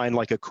to find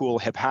like a cool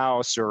hip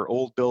house or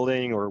old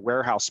building or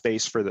warehouse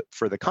space for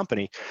the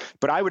company.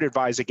 But I would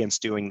advise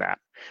against doing that.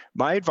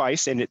 My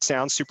advice, and it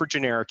sounds super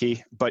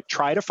generic-y, but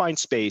try to find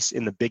space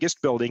in the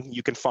biggest building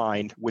you can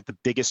find with the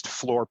biggest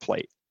floor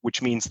plate,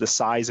 which means the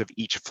size of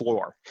each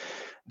floor.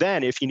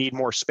 Then if you need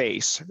more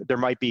space, there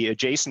might be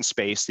adjacent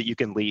space that you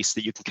can lease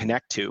that you can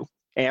connect to.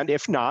 And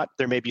if not,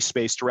 there may be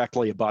space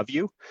directly above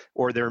you,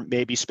 or there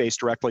may be space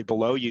directly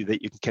below you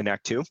that you can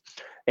connect to.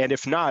 And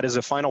if not, as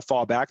a final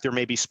fallback, there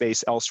may be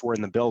space elsewhere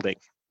in the building.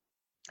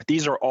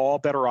 These are all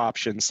better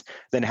options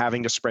than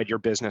having to spread your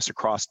business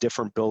across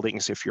different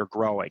buildings if you're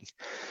growing.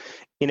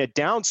 In a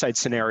downside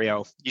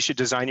scenario, you should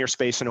design your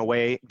space in a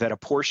way that a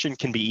portion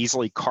can be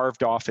easily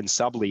carved off and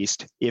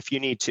subleased if you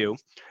need to.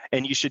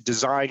 And you should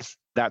design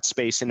that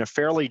space in a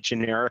fairly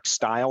generic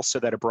style so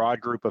that a broad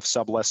group of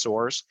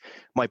sublessors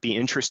might be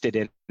interested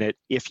in it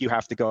if you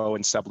have to go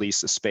and sublease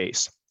the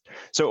space.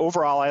 So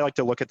overall, I like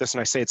to look at this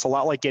and I say it's a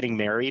lot like getting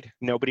married.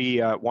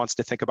 Nobody wants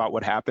to think about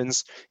what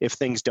happens if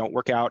things don't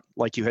work out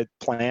like you had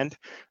planned.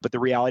 But the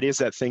reality is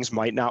that things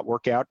might not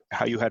work out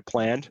how you had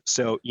planned.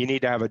 So you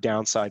need to have a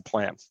downside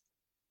plan.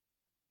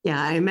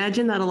 Yeah, I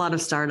imagine that a lot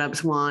of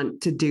startups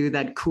want to do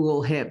that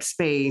cool, hip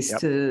space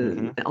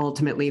to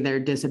ultimately their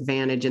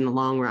disadvantage in the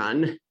long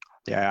run.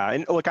 Yeah,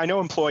 and look, I know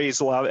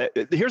employees love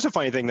it. Here's the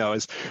funny thing, though,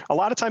 is a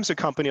lot of times a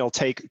company will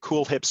take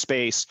cool, hip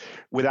space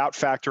without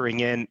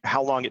factoring in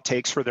how long it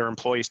takes for their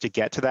employees to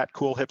get to that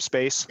cool, hip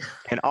space.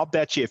 And I'll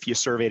bet you if you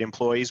surveyed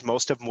employees,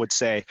 most of them would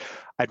say,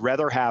 I'd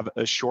rather have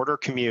a shorter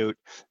commute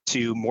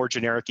to more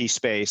generic-y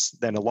space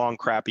than a long,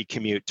 crappy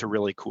commute to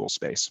really cool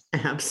space.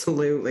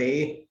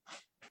 Absolutely.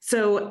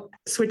 So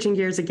switching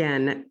gears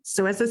again.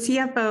 So as a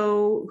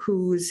CFO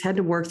who's had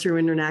to work through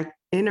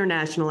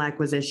international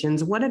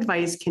acquisitions, what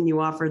advice can you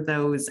offer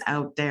those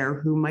out there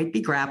who might be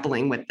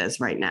grappling with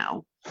this right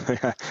now?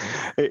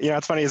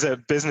 It's funny, as a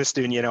business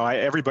student,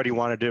 everybody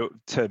wanted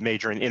to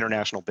major in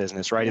international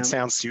business, right? Yeah. It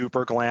sounds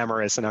super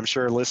glamorous, and I'm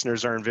sure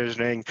listeners are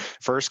envisioning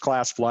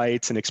first-class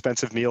flights and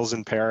expensive meals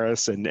in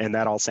Paris, and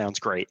that all sounds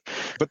great.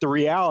 But the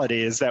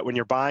reality is that when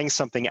you're buying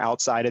something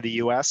outside of the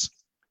U.S.,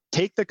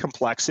 take the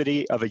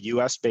complexity of a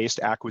US-based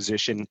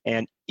acquisition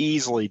and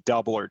easily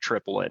double or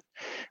triple it.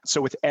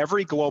 So with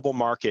every global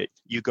market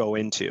you go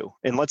into,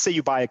 and let's say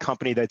you buy a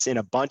company that's in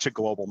a bunch of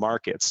global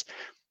markets,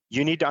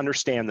 you need to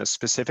understand the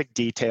specific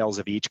details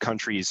of each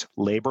country's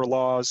labor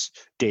laws,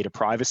 data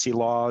privacy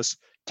laws,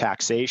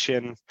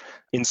 taxation.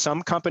 In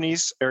some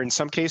companies, or in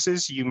some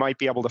cases, you might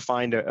be able to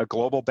find a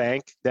global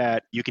bank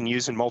that you can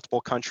use in multiple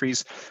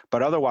countries,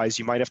 but otherwise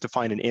you might have to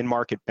find an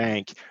in-market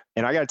bank.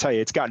 And I got to tell you,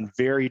 it's gotten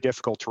very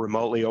difficult to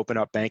remotely open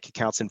up bank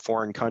accounts in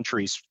foreign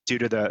countries due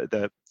to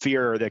the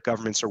fear that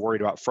governments are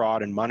worried about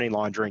fraud and money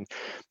laundering.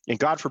 And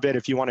God forbid,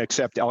 if you want to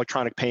accept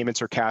electronic payments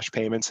or cash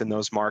payments in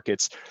those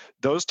markets,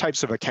 those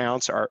types of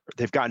accounts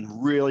they've gotten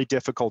really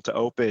difficult to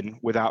open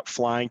without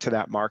flying to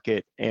that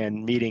market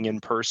and meeting in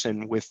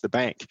person with the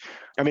bank.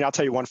 I mean, I'll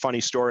tell you one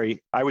funny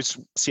story. I was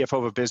CFO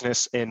of a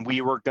business, and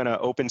we were going to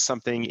open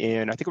something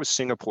in, I think it was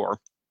Singapore.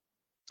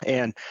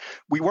 And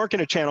we weren't going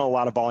to channel a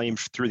lot of volume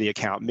through the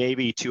account,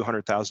 maybe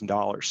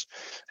 $200,000.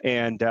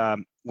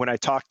 And when I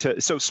talked to,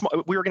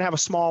 we were going to have a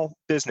small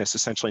business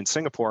essentially in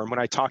Singapore. And when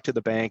I talked to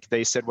the bank,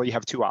 they said, well, you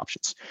have two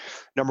options.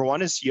 Number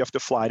one is you have to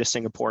fly to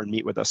Singapore and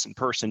meet with us in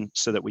person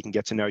so that we can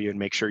get to know you and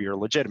make sure you're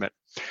legitimate.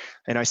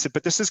 And I said,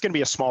 but this is going to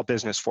be a small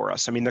business for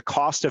us. I mean, the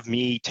cost of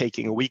me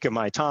taking a week of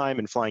my time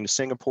and flying to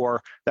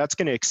Singapore, that's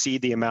going to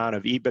exceed the amount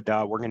of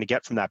EBITDA we're going to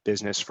get from that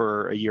business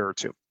for a year or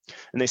two.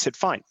 And they said,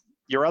 fine.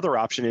 Your other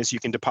option is you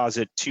can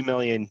deposit $2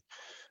 million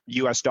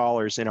US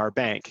in our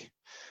bank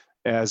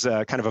as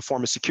a kind of a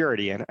form of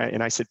security.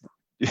 And I said,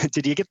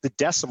 did you get the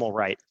decimal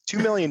right?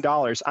 $2 million,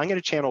 I'm going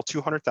to channel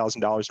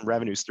 $200,000 in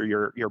revenues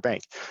through your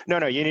bank.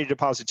 No, you need to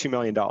deposit $2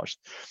 million.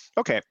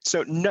 Okay,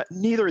 so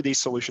neither of these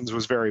solutions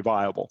was very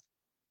viable.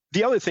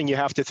 The other thing you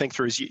have to think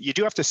through is you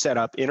do have to set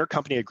up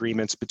intercompany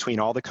agreements between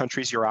all the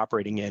countries you're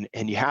operating in,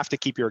 and you have to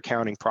keep your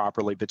accounting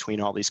properly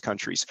between all these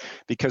countries,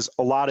 because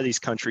a lot of these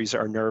countries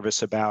are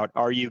nervous about,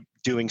 are you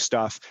doing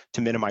stuff to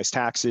minimize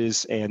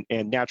taxes? And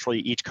naturally,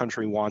 each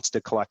country wants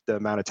to collect the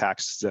amount of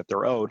taxes that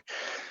they're owed.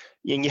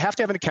 And you have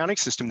to have an accounting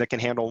system that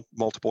can handle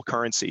multiple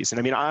currencies. And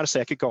I mean,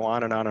 honestly, I could go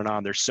on and on and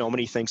on. There's so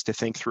many things to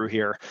think through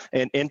here.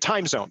 And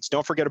time zones.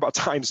 Don't forget about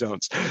time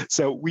zones.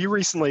 So we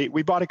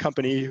bought a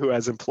company who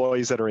has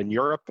employees that are in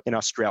Europe and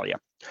Australia.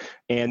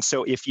 And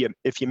so if you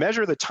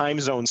measure the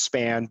time zone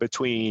span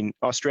between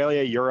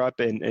Australia, Europe,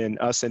 and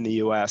us in the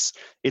US,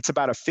 it's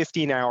about a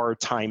 15-hour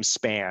time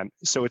span.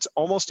 So it's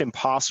almost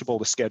impossible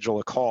to schedule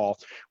a call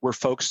where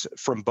folks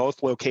from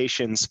both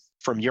locations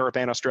from Europe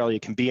and Australia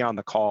can be on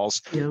the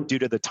calls due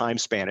to the time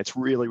span. It's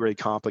really, really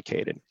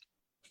complicated.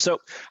 So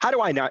how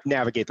do I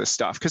navigate this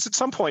stuff? Because at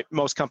some point,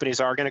 most companies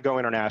are going to go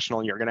international,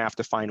 and you're going to have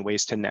to find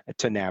ways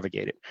to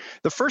navigate it.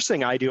 The first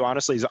thing I do,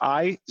 honestly, is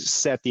I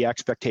set the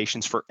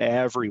expectations for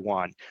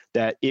everyone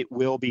that it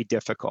will be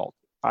difficult.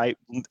 I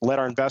let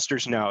our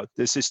investors know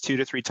this is 2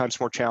 to 3 times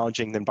more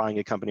challenging than buying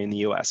a company in the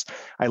US.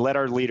 I let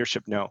our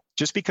leadership know,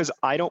 just because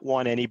I don't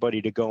want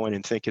anybody to go in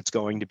and think it's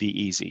going to be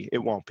easy. It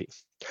won't be.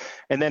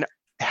 And then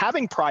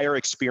having prior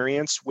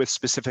experience with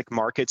specific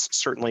markets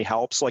certainly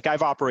helps. Like,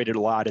 I've operated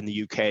a lot in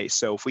the UK,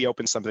 so if we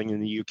open something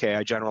in the UK,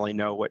 I generally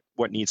know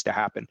what needs to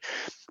happen.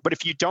 But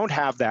if you don't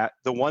have that,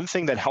 the one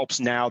thing that helps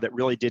now that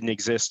really didn't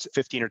exist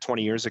 15 or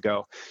 20 years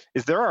ago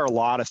is there are a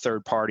lot of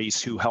third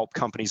parties who help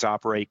companies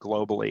operate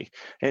globally.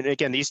 And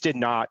again, these did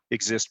not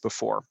exist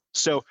before.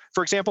 So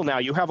for example, now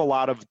you have a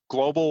lot of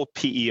global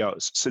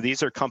PEOs. So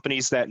these are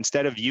companies that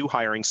instead of you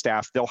hiring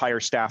staff, they'll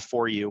hire staff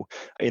for you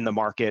in the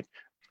market.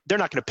 They're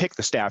not going to pick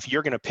the staff.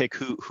 You're going to pick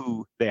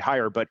who they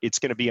hire, but it's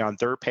going to be on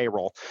their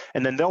payroll.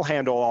 And then they'll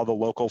handle all the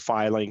local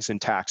filings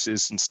and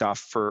taxes and stuff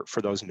for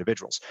those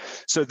individuals.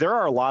 So there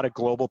are a lot of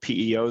global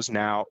PEOs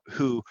now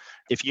who,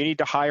 if you need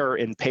to hire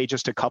and pay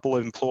just a couple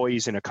of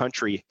employees in a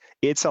country,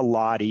 it's a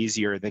lot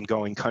easier than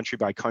going country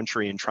by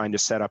country and trying to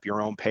set up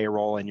your own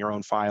payroll and your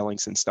own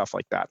filings and stuff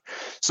like that.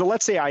 So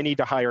let's say I need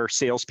to hire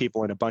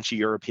salespeople in a bunch of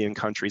European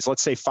countries.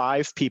 Let's say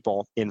 5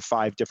 people in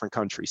 5 different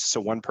countries, so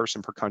 1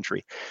 person per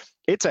country.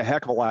 it's a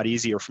heck of a lot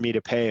easier for me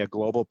to pay a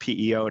global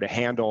PEO to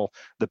handle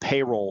the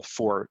payroll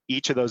for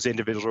each of those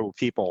individual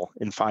people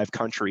in 5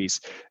 countries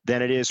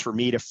than it is for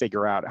me to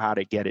figure out how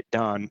to get it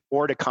done,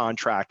 or to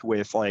contract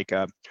with like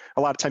a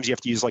lot of times you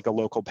have to use like a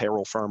local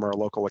payroll firm or a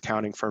local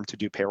accounting firm to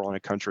do payroll in a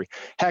country.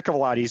 Heck of a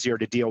lot easier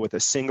to deal with a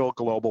single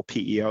global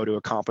PEO to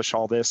accomplish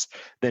all this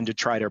than to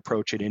try to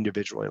approach it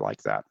individually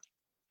like that.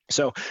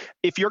 So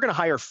if you're going to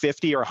hire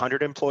 50 or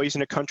 100 employees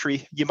in a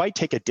country, you might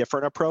take a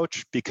different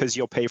approach because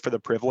you'll pay for the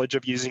privilege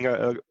of using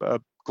a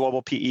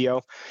global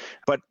PEO.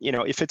 But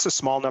if it's a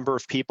small number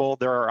of people,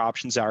 there are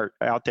options out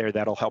there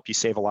that'll help you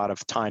save a lot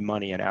of time,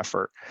 money, and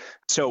effort.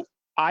 So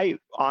I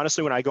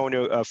honestly, when I go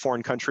into a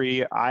foreign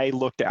country, I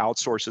look to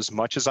outsource as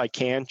much as I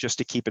can just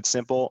to keep it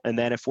simple. And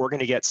then if we're going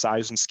to get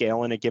size and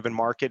scale in a given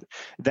market,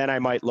 then I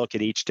might look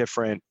at each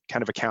different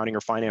kind of accounting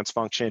or finance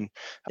function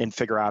and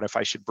figure out if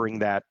I should bring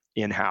that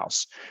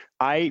in-house.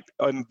 I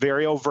am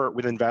very overt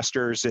with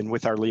investors and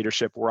with our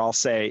leadership where I'll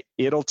say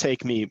it'll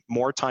take me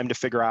more time to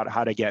figure out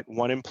how to get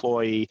one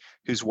employee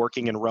who's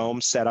working in Rome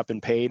set up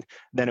and paid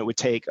than it would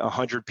take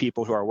 100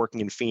 people who are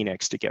working in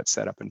Phoenix to get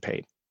set up and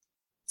paid.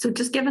 So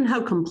just given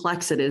how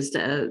complex it is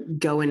to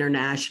go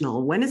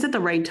international, when is it the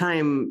right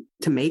time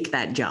to make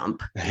that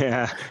jump?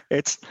 Yeah,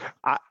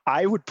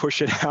 I would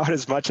push it out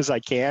as much as I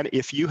can.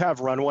 If you have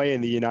runway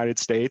in the United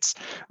States,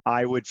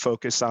 I would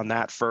focus on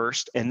that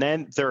first. And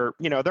then there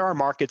are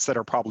markets that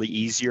are probably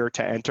easier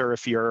to enter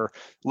if you're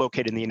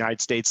located in the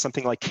United States,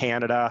 something like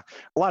Canada.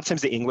 A lot of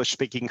times the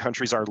English-speaking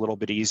countries are a little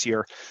bit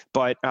easier.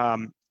 But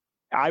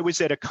I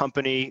was at a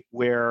company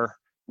where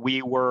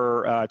we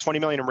were 20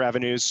 million in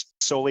revenues,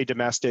 solely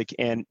domestic,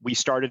 and we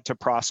started to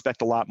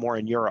prospect a lot more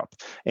in Europe.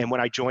 And when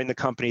I joined the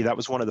company, that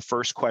was one of the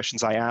first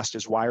questions I asked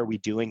is, why are we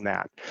doing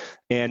that?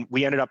 And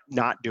we ended up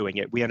not doing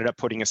it. We ended up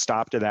putting a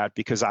stop to that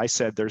because I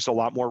said there's a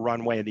lot more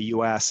runway in the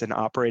US, and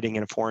operating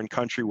in a foreign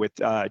country with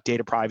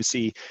data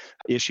privacy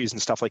issues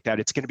and stuff like that,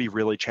 it's going to be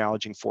really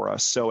challenging for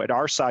us. So at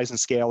our size and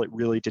scale, it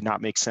really did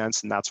not make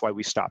sense, and that's why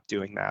we stopped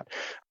doing that.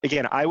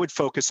 Again, I would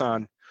focus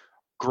on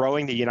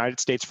growing the United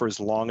States for as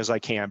long as I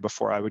can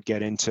before I would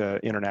get into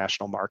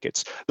international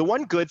markets. The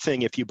one good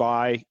thing if you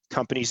buy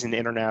companies in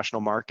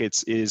international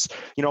markets is,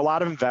 a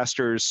lot of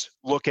investors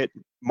look at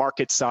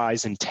market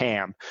size and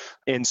TAM,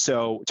 and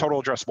so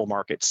total addressable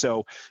market.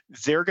 So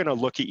they're going to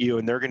look at you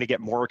and they're going to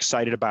get more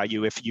excited about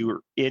you if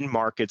you're in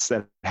markets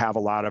that have a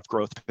lot of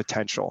growth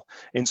potential.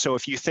 And so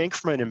if you think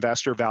from an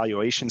investor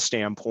valuation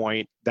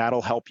standpoint,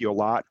 that'll help you a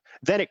lot.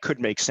 Then it could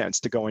make sense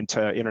to go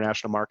into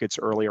international markets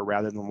earlier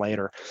rather than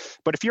later.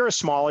 But if you're a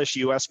smallish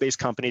US-based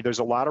company, there's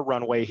a lot of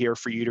runway here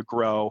for you to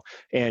grow,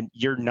 and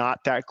you're not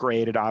that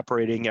great at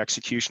operating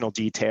executional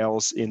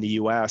details in the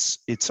US.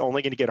 It's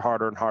only going to get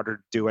harder and harder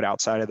to do it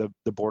outside of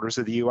the borders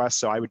of the US.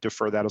 So I would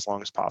defer that as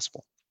long as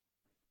possible.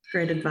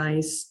 Great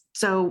advice.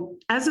 So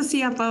as a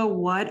CFO,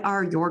 what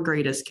are your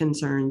greatest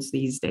concerns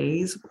these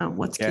days?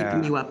 What's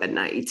keeping you up at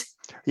night?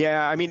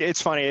 Yeah, I mean,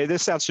 it's funny.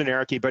 This sounds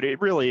generic-y, but it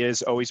really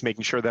is always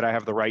making sure that I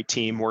have the right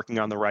team working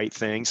on the right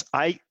things.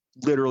 I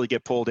literally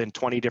get pulled in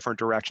 20 different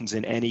directions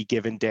in any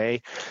given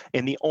day.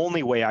 And the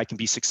only way I can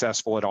be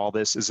successful at all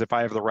this is if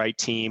I have the right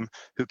team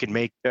who can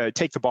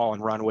take the ball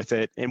and run with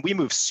it. And we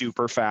move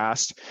super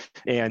fast,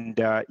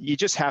 and you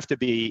just have to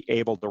be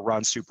able to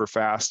run super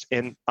fast.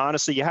 And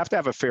honestly, you have to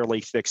have a fairly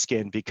thick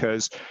skin,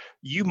 because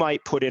you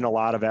might put in a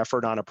lot of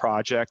effort on a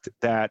project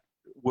that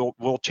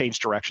we'll change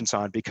directions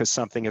on because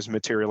something has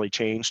materially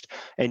changed,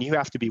 and you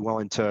have to be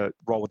willing to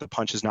roll with the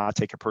punches, not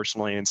take it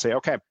personally, and say,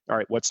 okay, all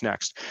right, what's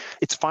next?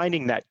 It's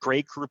finding that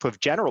great group of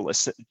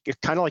generalists,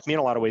 kind of like me in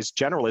a lot of ways,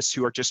 generalists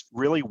who are just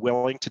really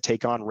willing to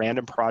take on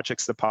random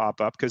projects that pop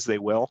up, because they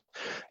will,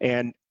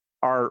 and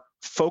are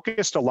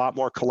focused a lot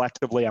more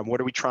collectively on what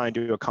are we trying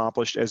to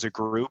accomplish as a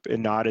group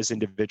and not as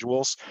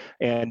individuals,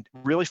 and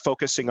really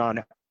focusing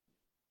on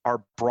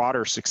our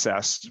broader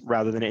success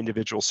rather than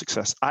individual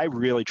success. I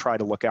really try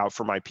to look out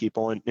for my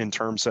people in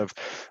terms of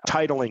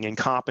titling and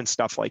comp and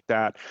stuff like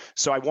that.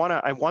 So I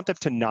want them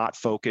to not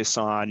focus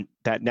on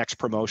that next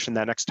promotion,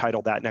 that next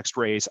title, that next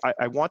raise.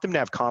 I want them to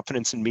have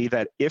confidence in me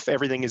that if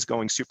everything is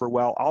going super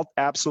well, I'll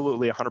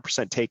absolutely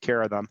 100% take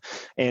care of them.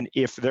 And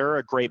if they're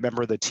a great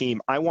member of the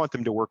team, I want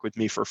them to work with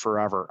me for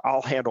forever.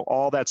 I'll handle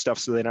all that stuff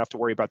so they don't have to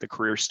worry about the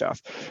career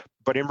stuff.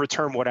 But in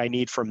return, what I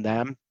need from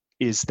them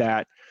is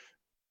that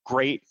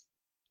great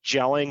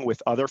gelling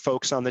with other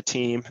folks on the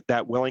team,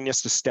 that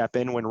willingness to step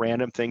in when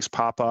random things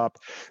pop up.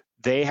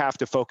 They have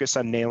to focus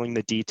on nailing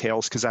the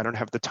details because I don't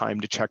have the time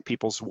to check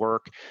people's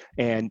work.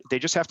 And they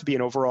just have to be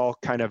an overall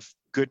kind of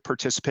good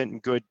participant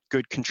and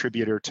good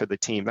contributor to the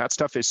team. That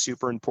stuff is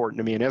super important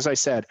to me. And as I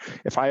said,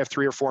 if I have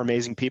 3 or 4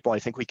 amazing people, I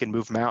think we can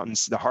move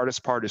mountains. The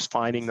hardest part is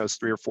finding those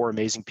 3 or 4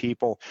 amazing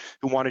people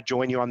who want to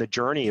join you on the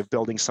journey of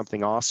building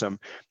something awesome.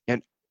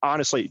 And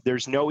honestly,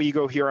 there's no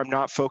ego here. I'm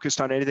not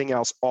focused on anything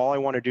else. All I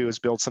want to do is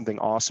build something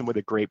awesome with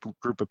a great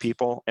group of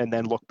people, and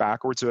then look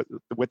backwards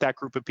with that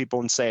group of people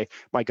and say,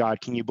 my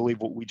God, can you believe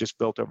what we just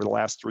built over the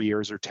last 3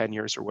 years or 10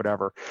 years or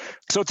whatever?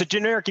 So it's a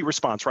generic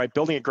response, right?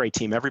 Building a great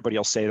team. Everybody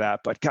will say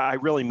that, but God, I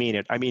really mean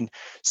it. I mean,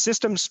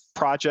 systems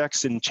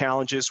projects and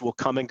challenges will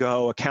come and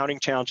go. Accounting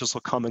challenges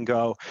will come and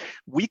go.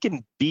 We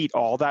can beat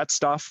all that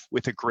stuff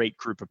with a great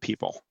group of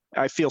people.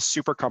 I feel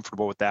super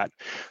comfortable with that.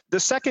 The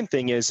second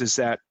thing is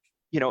that,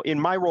 in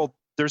my role,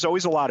 there's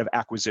always a lot of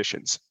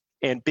acquisitions.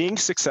 And being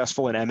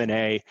successful in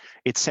M&A,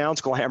 it sounds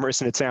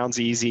glamorous and it sounds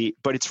easy,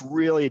 but it's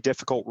really a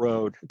difficult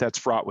road that's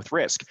fraught with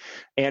risk.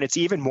 And it's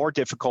even more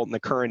difficult in the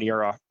current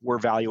era where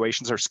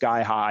valuations are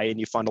sky high and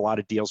you fund a lot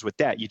of deals with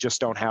debt. You just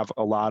don't have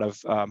a lot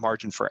of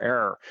margin for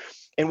error.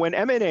 And when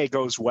M&A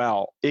goes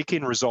well, it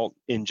can result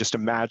in just a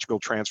magical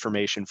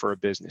transformation for a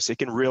business. It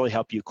can really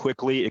help you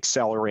quickly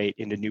accelerate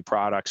into new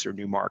products or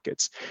new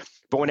markets.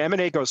 But when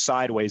M&A goes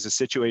sideways, the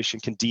situation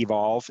can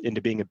devolve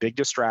into being a big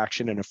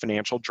distraction and a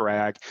financial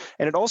drag.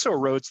 And it also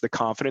erodes the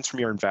confidence from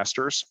your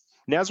investors.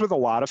 And as with a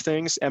lot of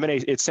things, M&A,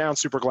 it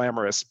sounds super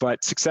glamorous,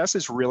 but success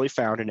is really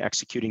found in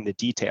executing the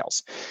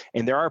details.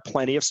 And there are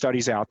plenty of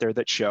studies out there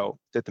that show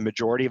that the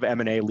majority of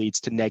M&A leads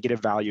to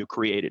negative value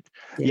created.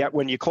 Yeah. Yet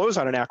when you close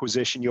on an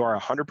acquisition, you are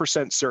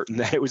 100% certain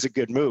that it was a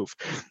good move.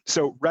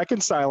 So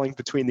reconciling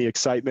between the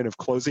excitement of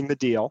closing the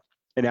deal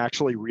and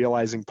actually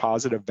realizing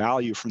positive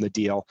value from the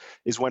deal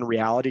is when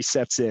reality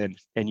sets in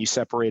and you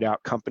separate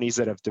out companies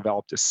that have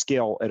developed a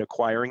skill at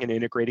acquiring and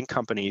integrating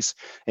companies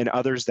and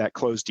others that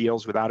close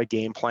deals without a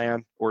game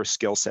plan or a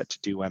skill set to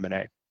do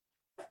M&A.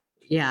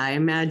 Yeah, I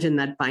imagine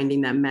that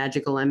finding that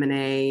magical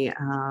M&A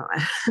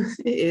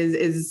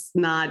is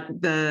not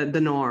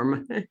the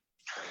norm.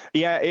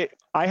 Yeah,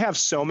 I have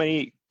so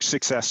many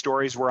success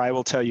stories where I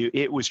will tell you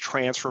it was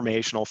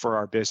transformational for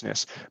our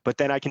business. But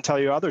then I can tell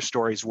you other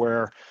stories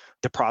where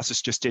the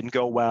process just didn't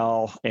go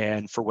well.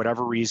 And for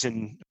whatever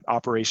reason,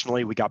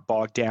 operationally, we got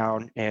bogged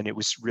down and it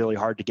was really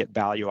hard to get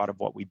value out of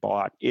what we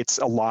bought. It's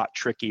a lot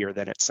trickier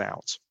than it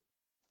sounds.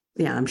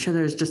 Yeah, I'm sure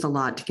there's just a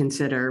lot to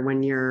consider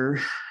when you're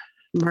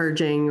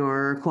merging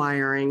or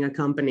acquiring a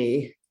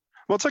company.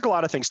 Well, it's like a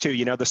lot of things too.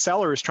 The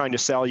seller is trying to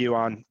sell you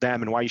on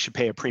them and why you should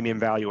pay a premium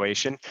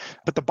valuation,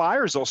 but the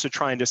buyer is also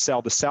trying to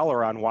sell the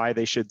seller on why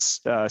they should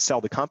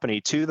sell the company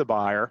to the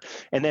buyer.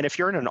 And then if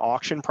you're in an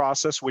auction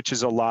process, which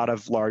is a lot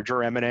of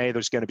larger M&A,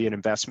 there's going to be an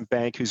investment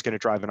bank who's going to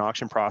drive an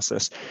auction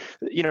process.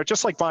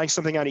 Just like buying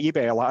something on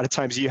eBay, a lot of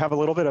times you have a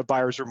little bit of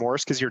buyer's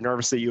remorse because you're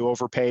nervous that you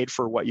overpaid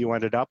for what you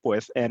ended up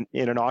with. And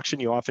in an auction,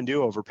 you often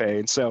do overpay.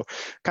 And so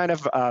kind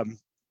of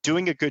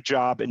doing a good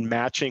job in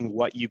matching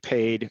what you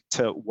paid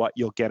to what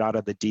you'll get out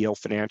of the deal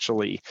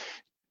financially,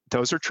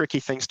 those are tricky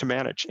things to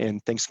manage,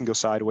 and things can go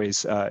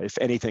sideways if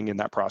anything in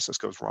that process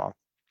goes wrong.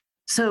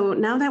 So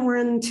now that we're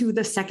into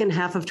the second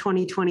half of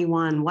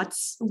 2021,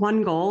 what's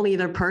one goal,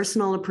 either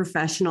personal or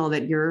professional,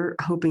 that you're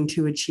hoping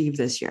to achieve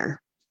this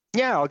year?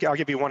 Yeah, I'll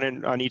give you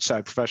one on each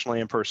side, professionally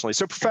and personally.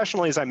 So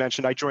professionally, as I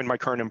mentioned, I joined my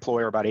current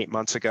employer about 8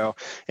 months ago,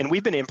 and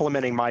we've been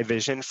implementing my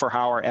vision for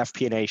how our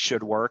FP&A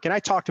should work. And I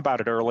talked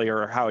about it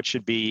earlier, how it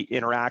should be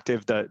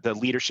interactive. The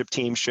leadership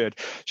team should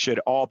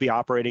all be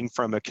operating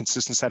from a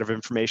consistent set of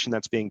information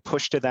that's being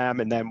pushed to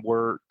them, and then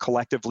we're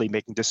collectively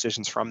making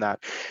decisions from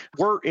that.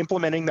 We're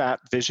implementing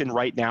that vision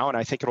right now, and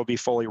I think it'll be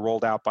fully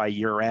rolled out by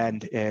year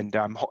end, and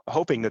I'm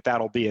hoping that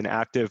that'll be an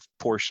active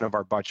portion of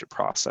our budget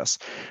process.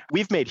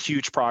 We've made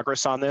huge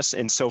progress on this.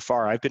 And so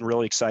far, I've been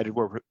really excited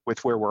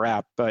with where we're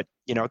at. But,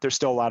 there's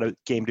still a lot of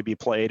game to be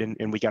played,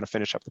 and we got to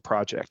finish up the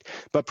project.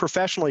 But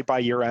professionally, by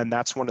year end,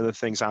 that's one of the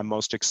things I'm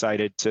most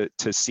excited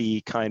to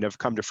see kind of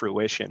come to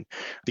fruition.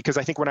 Because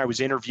I think when I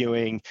was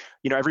interviewing,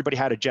 everybody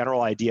had a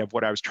general idea of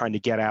what I was trying to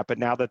get at. But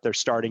now that they're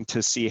starting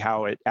to see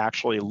how it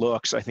actually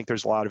looks, I think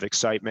there's a lot of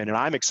excitement, and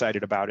I'm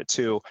excited about it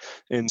too.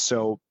 And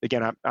so,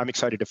 again, I'm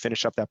excited to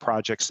finish up that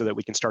project so that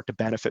we can start to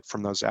benefit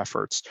from those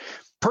efforts.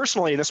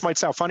 Personally, and this might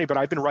sound funny, but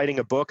I've been writing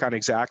a book on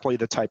exactly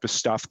the type of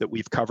stuff that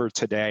we've covered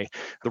today,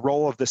 the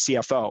role of the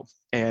CFO.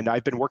 And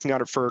I've been working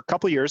on it for a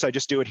couple of years. I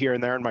just do it here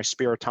and there in my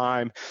spare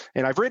time.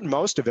 And I've written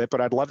most of it, but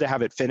I'd love to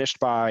have it finished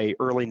by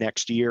early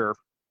next year.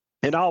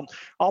 And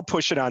I'll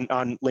push it on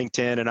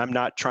LinkedIn, and I'm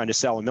not trying to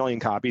sell 1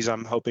 million copies.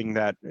 I'm hoping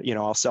that,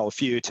 I'll sell a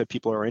few to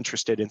people who are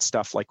interested in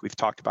stuff like we've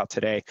talked about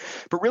today.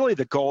 But really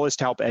the goal is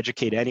to help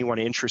educate anyone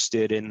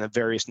interested in the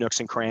various nooks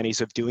and crannies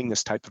of doing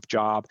this type of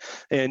job.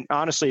 And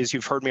honestly, as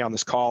you've heard me on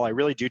this call, I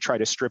really do try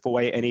to strip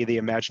away any of the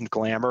imagined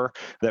glamour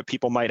that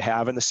people might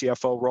have in the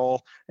CFO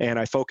role. And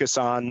I focus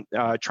on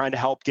trying to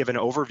help give an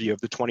overview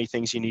of the 20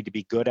 things you need to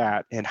be good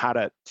at and how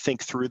to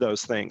think through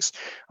those things.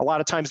 A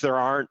lot of times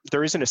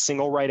there isn't a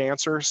single right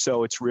answer. So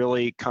it's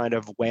really kind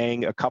of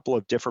weighing a couple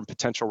of different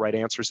potential right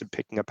answers and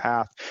picking a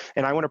path.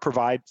 And I want to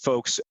provide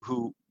folks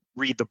who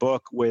read the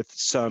book with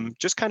some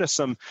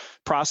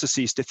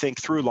processes to think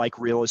through, like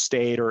real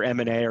estate or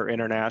M&A or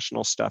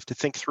international stuff, to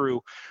think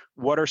through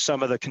what are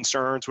some of the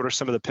concerns, what are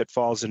some of the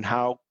pitfalls, and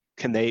how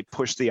can they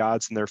push the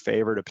odds in their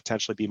favor to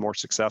potentially be more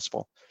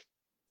successful.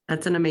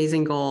 That's an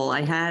amazing goal.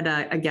 I had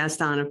a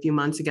guest on a few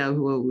months ago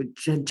who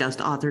had just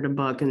authored a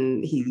book,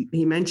 and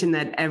he mentioned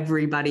that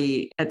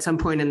everybody at some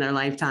point in their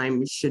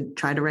lifetime should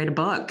try to write a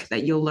book,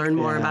 that you'll learn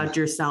more about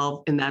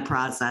yourself in that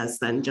process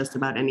than just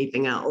about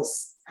anything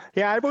else.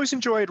 Yeah, I've always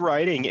enjoyed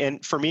writing.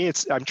 And for me,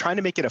 I'm trying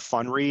to make it a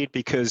fun read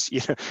because,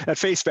 at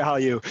face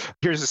value,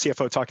 here's a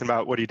CFO talking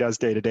about what he does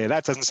day to day.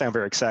 That doesn't sound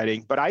very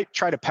exciting, but I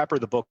try to pepper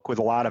the book with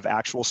a lot of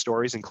actual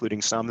stories,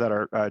 including some that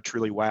are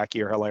truly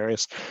wacky or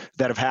hilarious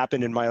that have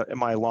happened in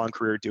my long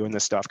career doing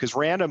this stuff. Because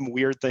random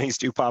weird things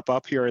do pop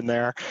up here and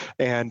there.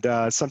 And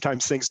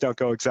sometimes things don't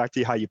go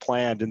exactly how you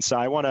planned. And so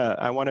I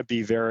want to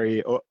be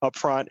very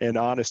upfront and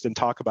honest and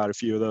talk about a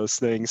few of those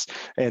things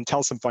and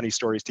tell some funny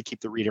stories to keep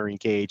the reader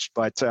engaged.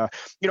 But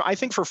I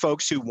think for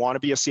folks who want to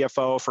be a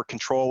CFO, for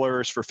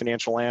controllers, for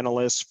financial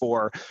analysts,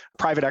 for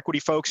private equity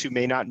folks who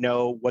may not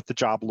know what the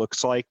job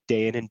looks like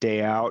day in and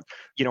day out,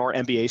 or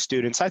MBA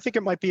students, I think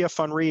it might be a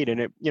fun read, and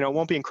it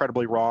won't be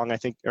incredibly long. I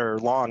think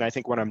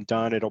when I'm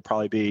done, it'll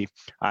probably be,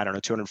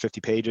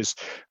 250 pages.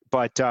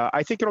 But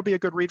I think it'll be a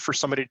good read for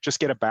somebody to just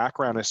get a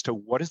background as to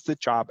what does the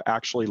job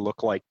actually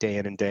look like day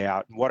in and day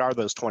out, and what are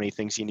those 20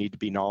 things you need to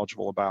be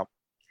knowledgeable about.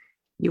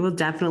 You will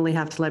definitely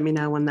have to let me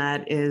know when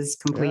that is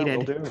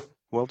completed. Yeah,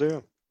 will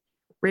do.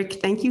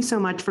 Rick, thank you so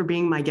much for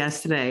being my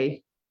guest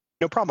today.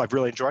 No problem. I've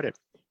really enjoyed it.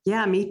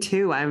 Yeah, me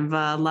too. I've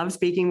loved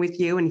speaking with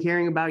you and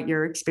hearing about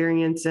your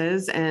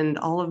experiences and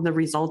all of the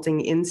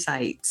resulting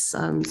insights.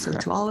 So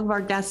to all of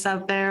our guests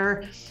out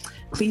there,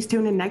 please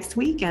tune in next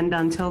week. And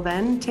until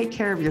then, take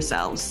care of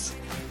yourselves.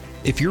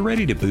 If you're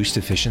ready to boost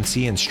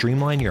efficiency and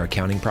streamline your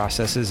accounting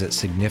processes at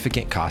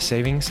significant cost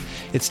savings,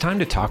 it's time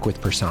to talk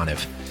with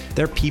Personiv.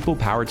 Their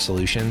people-powered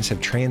solutions have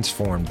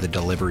transformed the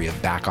delivery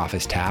of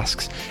back-office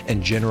tasks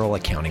and general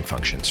accounting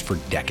functions for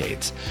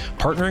decades,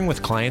 partnering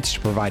with clients to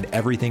provide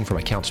everything from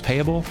accounts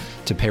payable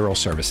to payroll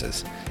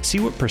services. See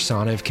what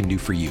Personiv can do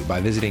for you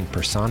by visiting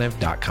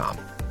personiv.com.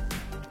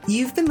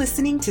 You've been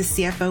listening to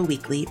CFO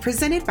Weekly,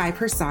 presented by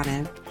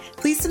Personiv.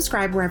 Please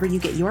subscribe wherever you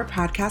get your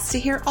podcasts to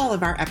hear all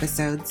of our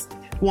episodes.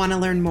 Want to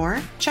learn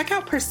more? Check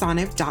out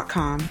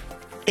personiv.com.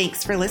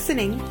 Thanks for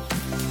listening.